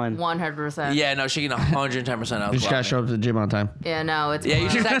Triathlon. 100%. Yeah, no, she can 110% You just gotta outsquat show me. up to the gym on time. Yeah, no, it's. Yeah, you more-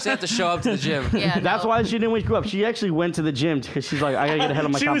 just actually have to show up to the gym. Yeah, That's no. why she didn't wake you up. She actually went to the gym because she's like, I gotta get ahead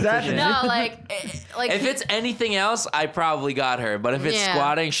of my She was at competition. the No, like. If it's anything else, I probably got her. But if it's Yeah,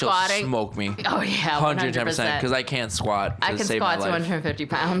 squatting, she'll squatting. smoke me. Oh yeah, 110% 100%. because I can't squat to I can save squat my life. 250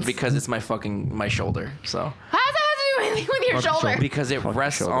 pounds. Because it's my shoulder. So How does that have to do anything with your Fucking shoulder? shoulder. because it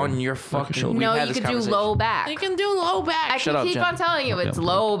rests shoulder. on your fucking. shoulder. we've No, had you this could do conversation. low back. You can do low back. I Shut can up, keep Jen. on telling you, it's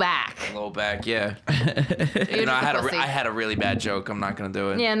low back. Low back, yeah. You're No, just a pussy. I had a really bad joke. I'm not gonna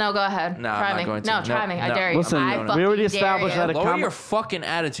do it. Yeah, no, go ahead. No, I'm try not me. going to. No, try No, me. I no. dare you. Listen, I we fucking already dare established you. that a Lower com- your fucking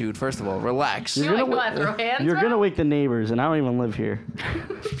attitude, first of all. Relax. You You're like, gonna what, throw hands You're gonna around? wake the neighbors, and I don't even live here.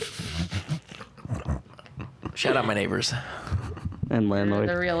 Shout out my neighbors. And The landlord.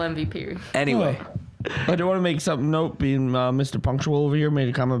 real MVP. Anyway, I do want to make something note. Being Mr. Punctual over here made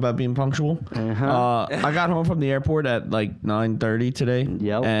a comment about being punctual. Uh-huh. I got home from the airport at like 9:30 today.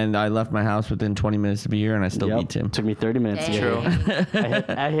 Yep. And I left my house within 20 minutes to be here, and I still Yep. beat Tim. Took me 30 minutes to get True. here.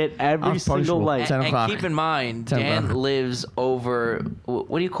 I hit I every was single punctual. light. 10 and o'clock. keep in mind, 10 Dan o'clock. lives over.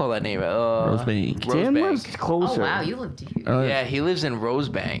 What do you call that name? Rosebank. Dan lives Rosebank. Oh closer. wow, you lived here. Yeah, he lives in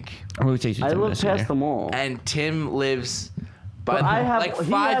Rosebank, It only takes you I 10 live minutes to get past here. the mall. and Tim lives. But I have like he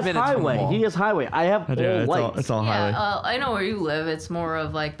 5 has minutes from the highway. mall. He has highway. I have all Yeah, lights. it's all Yeah, highway. I know where you live. It's more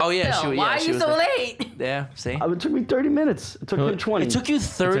of like. Oh, yeah, still, she- why yeah, are she you was so there. late? Yeah, see. It took me 30 minutes. It took him 20. It took you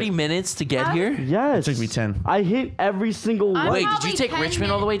 30 minutes to get Huh? here. Yes. It took me 10. I hit every single I'm light. Wait, did Probably you take 10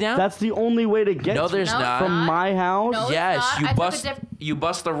 Richmond all the way down? That's the only way to get No, to- there's No, not. from not. my house. No, it's Yes, not. you I took a bust. diff- You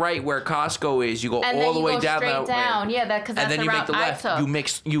bust the right where Costco is. You go And all then the you way go down straight that down. way. Yeah, because that's And then the you make route the I left.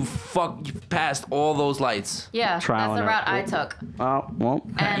 took. You passed all those lights. Yeah, Trial that's the and route I error. took. Well,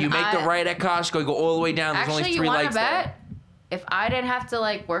 And You make the right at Costco. You go all the way down. There's Actually, only you 3 want to lights bet? If I didn't have to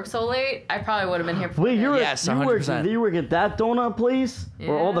like work so late, I probably would have been here. Before wait, you. Yes, you work 100%. at that donut place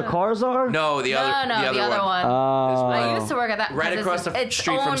where all the Yeah. cars are? No, the other the other one. Oh. I used to work at that. Right 'cause across the it's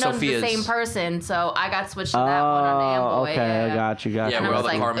street from owned under Sophia's. the same person, so I got switched to that one on the Amway. okay, yeah. I got you. Yeah, And where I all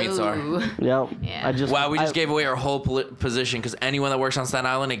was the like, car meets are. ooh. Yep. Yeah. I just Wow, we just I- gave away our whole anyone that works on Staten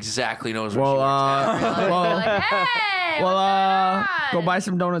Island exactly knows where Well, she works. You're well, like, hey, well, what's go going buy on?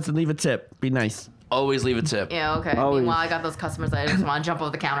 some donuts and leave a tip. Be nice. Always leave a tip. Yeah, okay. Always. Meanwhile, I got those customers that I just want to jump over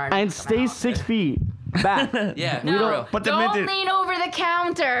the counter and just come stay out. 6 feet back. Yeah, No, for real. But the don't mint- lean over the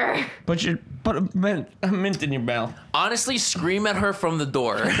counter. Put a mint in your mouth. Honestly, scream at her from the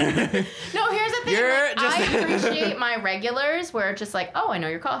door. No, here's the thing. You're like, just- I appreciate my regulars where it's just like, oh, I know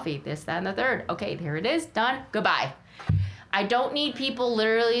your coffee, this, that, and the third. Okay, here it is, done, goodbye. I don't need people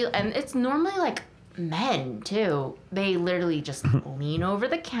literally, and it's normally like men too. They literally just lean over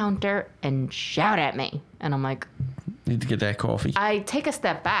the counter and shout at me. And I'm like, Need to get that coffee. I take a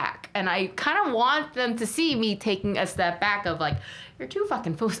step back, and I kind of want them to see me taking a step back of like, you're too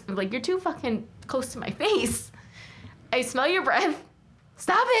fucking close to my face. I smell your breath.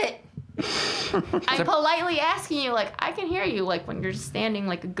 Stop it. I'm politely asking you, like, I can hear you, like, when you're standing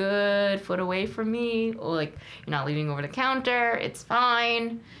like a good foot away from me, or like you're not leaning over the counter. It's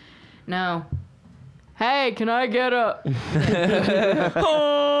fine. No. Hey, can I get a?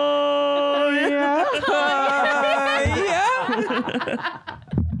 Oh, yeah.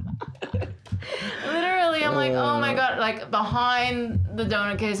 Literally, I'm like, oh my god, like behind the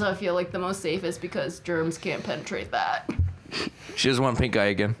donut case, I feel like the most safest because germs can't penetrate that. She doesn't want pink eye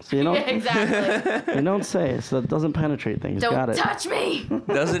again. So you Yeah, don't, exactly. you don't say it, so it doesn't penetrate things. Got Don't it. touch me.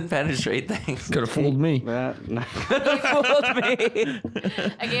 Doesn't penetrate things. Could have fooled me. That, Fooled me.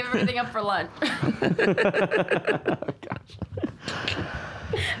 I gave everything up for lunch.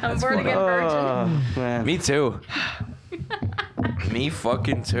 I'm born again virgin. oh, man. Me too. Me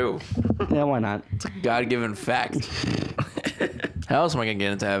fucking too. Yeah, why not? God-given fact. How else am I gonna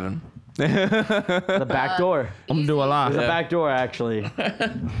get into heaven? The back door. I'm gonna do a lot. The Yeah. back door, actually.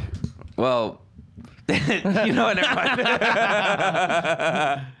 Well, you know what? Never mind.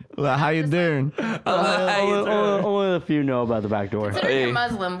 Well, how you doing? Only a few know about the back door. Considering Hey. you're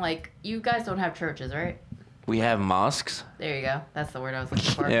Muslim, like, you guys don't have churches, right? We have mosques, There you go. That's the word I was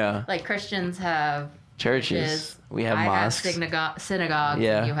looking for. Yeah. Like, Christians have churches. We have I mosques. have synagogues.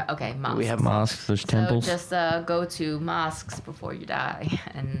 Yeah. And you okay, mosques. We have Mosques, there's So temples. just go to mosques before you die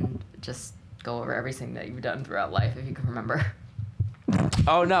and just go over everything that you've done throughout life if you can remember.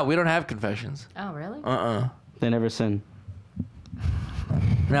 Oh no, we don't have confessions. Oh, really? They never sin.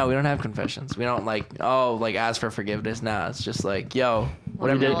 No, we don't have confessions. We don't like ask for forgiveness. Nah, it's just like, yo,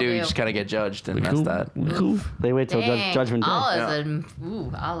 Whatever we they all do, you do. just gotta get judged, and that's Cool. that. Cool. They wait till Dang, Judgment Day.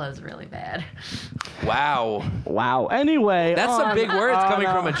 Allah's really bad. Wow, Wow. Anyway, that's some big words coming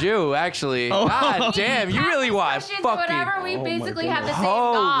no. from a Jew. Actually, God damn, you really want Christians or whatever, fucking we my basically have the same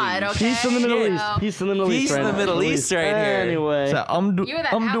Holy God. Okay. Peace in the Middle Shit. East. Peace in the Middle East. Peace in right the now. Middle East right here. Anyway. So, You were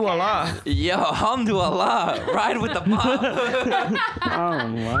that Allah. yo, alhamdulillah, ride with the mob. Oh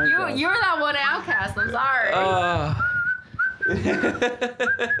my God. You're that one outcast. I'm sorry.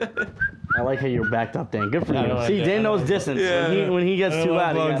 I like how you're backed up, Dan. Good for I you. like See, that. Dan knows distance. When he gets too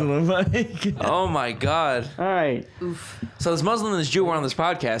loud. he gotta- Oh my God. All right. So this Muslim and this Jew were on this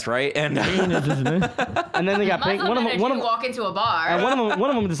podcast, right? And And then they got pink. Muslim One of and them. a One Jew of walk into a bar and one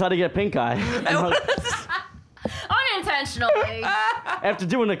of them decided to get pink eye. unintentionally. After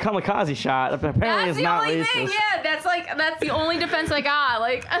doing the kamikaze shot, apparently That's it's the not only racist. thing. Yeah, that's the only defense I got.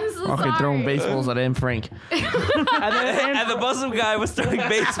 Like, I'm so Okay, sorry. throwing baseballs at Anne Frank. And then, and the Muslim guy was throwing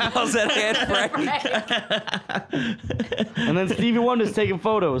baseballs at Anne Frank. Right. and then Stevie Wonder's taking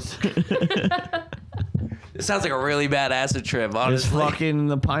photos. It sounds like a really bad acid trip, It's honestly. fucking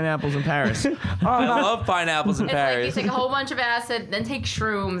the pineapples in Paris. I love pineapples in It's like you Paris. take a whole bunch of acid, then take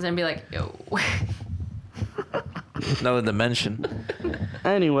shrooms, and be like, yo. Another dimension.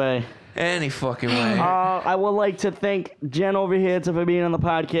 Anyway, Any fucking way. I would like to thank Jen over here for being on the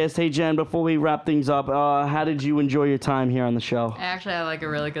podcast. Hey, Jen, before we wrap things up, how did you enjoy your time here on the show? I actually had like a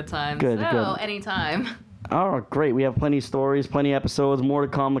really good time. Good, so, good. anytime. Oh, great. We have plenty of stories, plenty of episodes, more to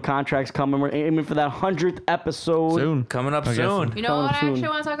come. The contract's coming. We're aiming for that 100th episode. Soon. Coming up I guess soon. You know what I Coming actually soon.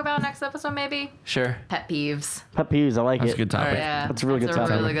 want to talk about next episode, maybe? Sure. Pet peeves. Pet peeves, I like That's it. a good topic. Yeah. That's a really good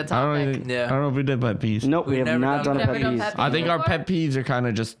topic. really good I don't, topic. even, Yeah. I don't know if we did pet peeves. Nope, we We've have never not done done a Never pet done peeves. pet I think our before? pet peeves are kind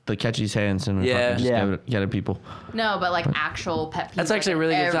of just the catchy's hands and Yeah. fucking just Yeah. get at people. No, but like actual pet peeves. That's actually a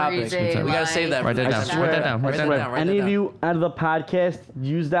really good topic. everyday We gotta save that. Write that I down. swear. Write that down. Write that down. Write Any that of down. you out of the podcast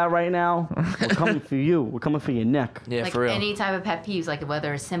use that right now? We're coming for you. We're coming for your neck. Yeah, Like for real. any type of pet peeves, like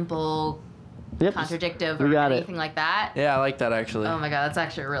whether it's simple, Yep. contradictive, We or got it. anything like that. Yeah, I like that actually. Oh my god, that's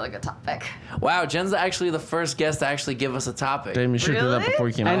actually a really good topic. Wow, Jen's actually the first guest to actually give us a topic. Damn, you should do that Really? before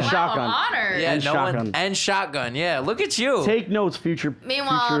you came And out. shotgun. Wow, I'm honored. Yeah, And no shotgun. one and shotgun. Yeah, look at you. Take notes, future.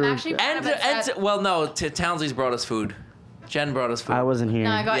 Meanwhile, I'm future- actually Well, no, Townsley's brought us food. Jen brought us food. I wasn't here.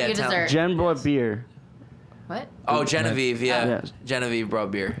 No, I got Yeah, you tell- dessert. Jen brought beer. What? Oh, Genevieve, yeah. Yeah. Genevieve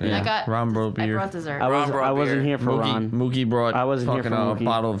brought beer. Yeah. I got. Ron brought I beer. brought dessert. I brought wasn't beer. here for Ron. Mookie brought I wasn't here fucking for a Mookie.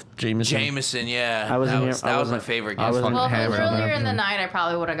 bottle of Jameson. Jameson, yeah. I wasn't that here- was, I that was my wasn't- favorite I was guest. fucking Well, if it was hammered on earlier that. in the night, I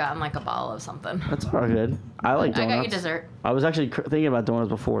probably would have gotten like a bottle of something. That's all good. I like I donuts. got you dessert. I was actually thinking about donuts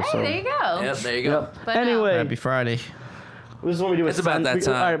before. Hey, so. there you go. Yep, there you go. Yep. But no. Anyway, Happy Friday. this is what we do. It's about that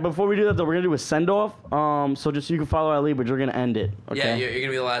time. All right, before we do that, though, we're gonna do a send off. So just so you can follow our lead, but you're gonna end it. Okay. Yeah, you're gonna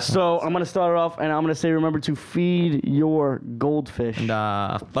be the last. So I'm gonna start it off, and I'm gonna say, remember to feed your goldfish. And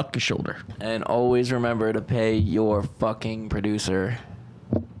fuck your shoulder. And always remember to pay your fucking producer.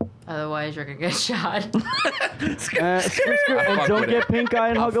 Otherwise, you're gonna get shot. And fuck don't with get it. pink eye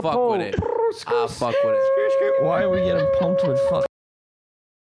and I'll hug a fuck pole. with it. I'll fuck with it. Why are we getting pumped with fuck?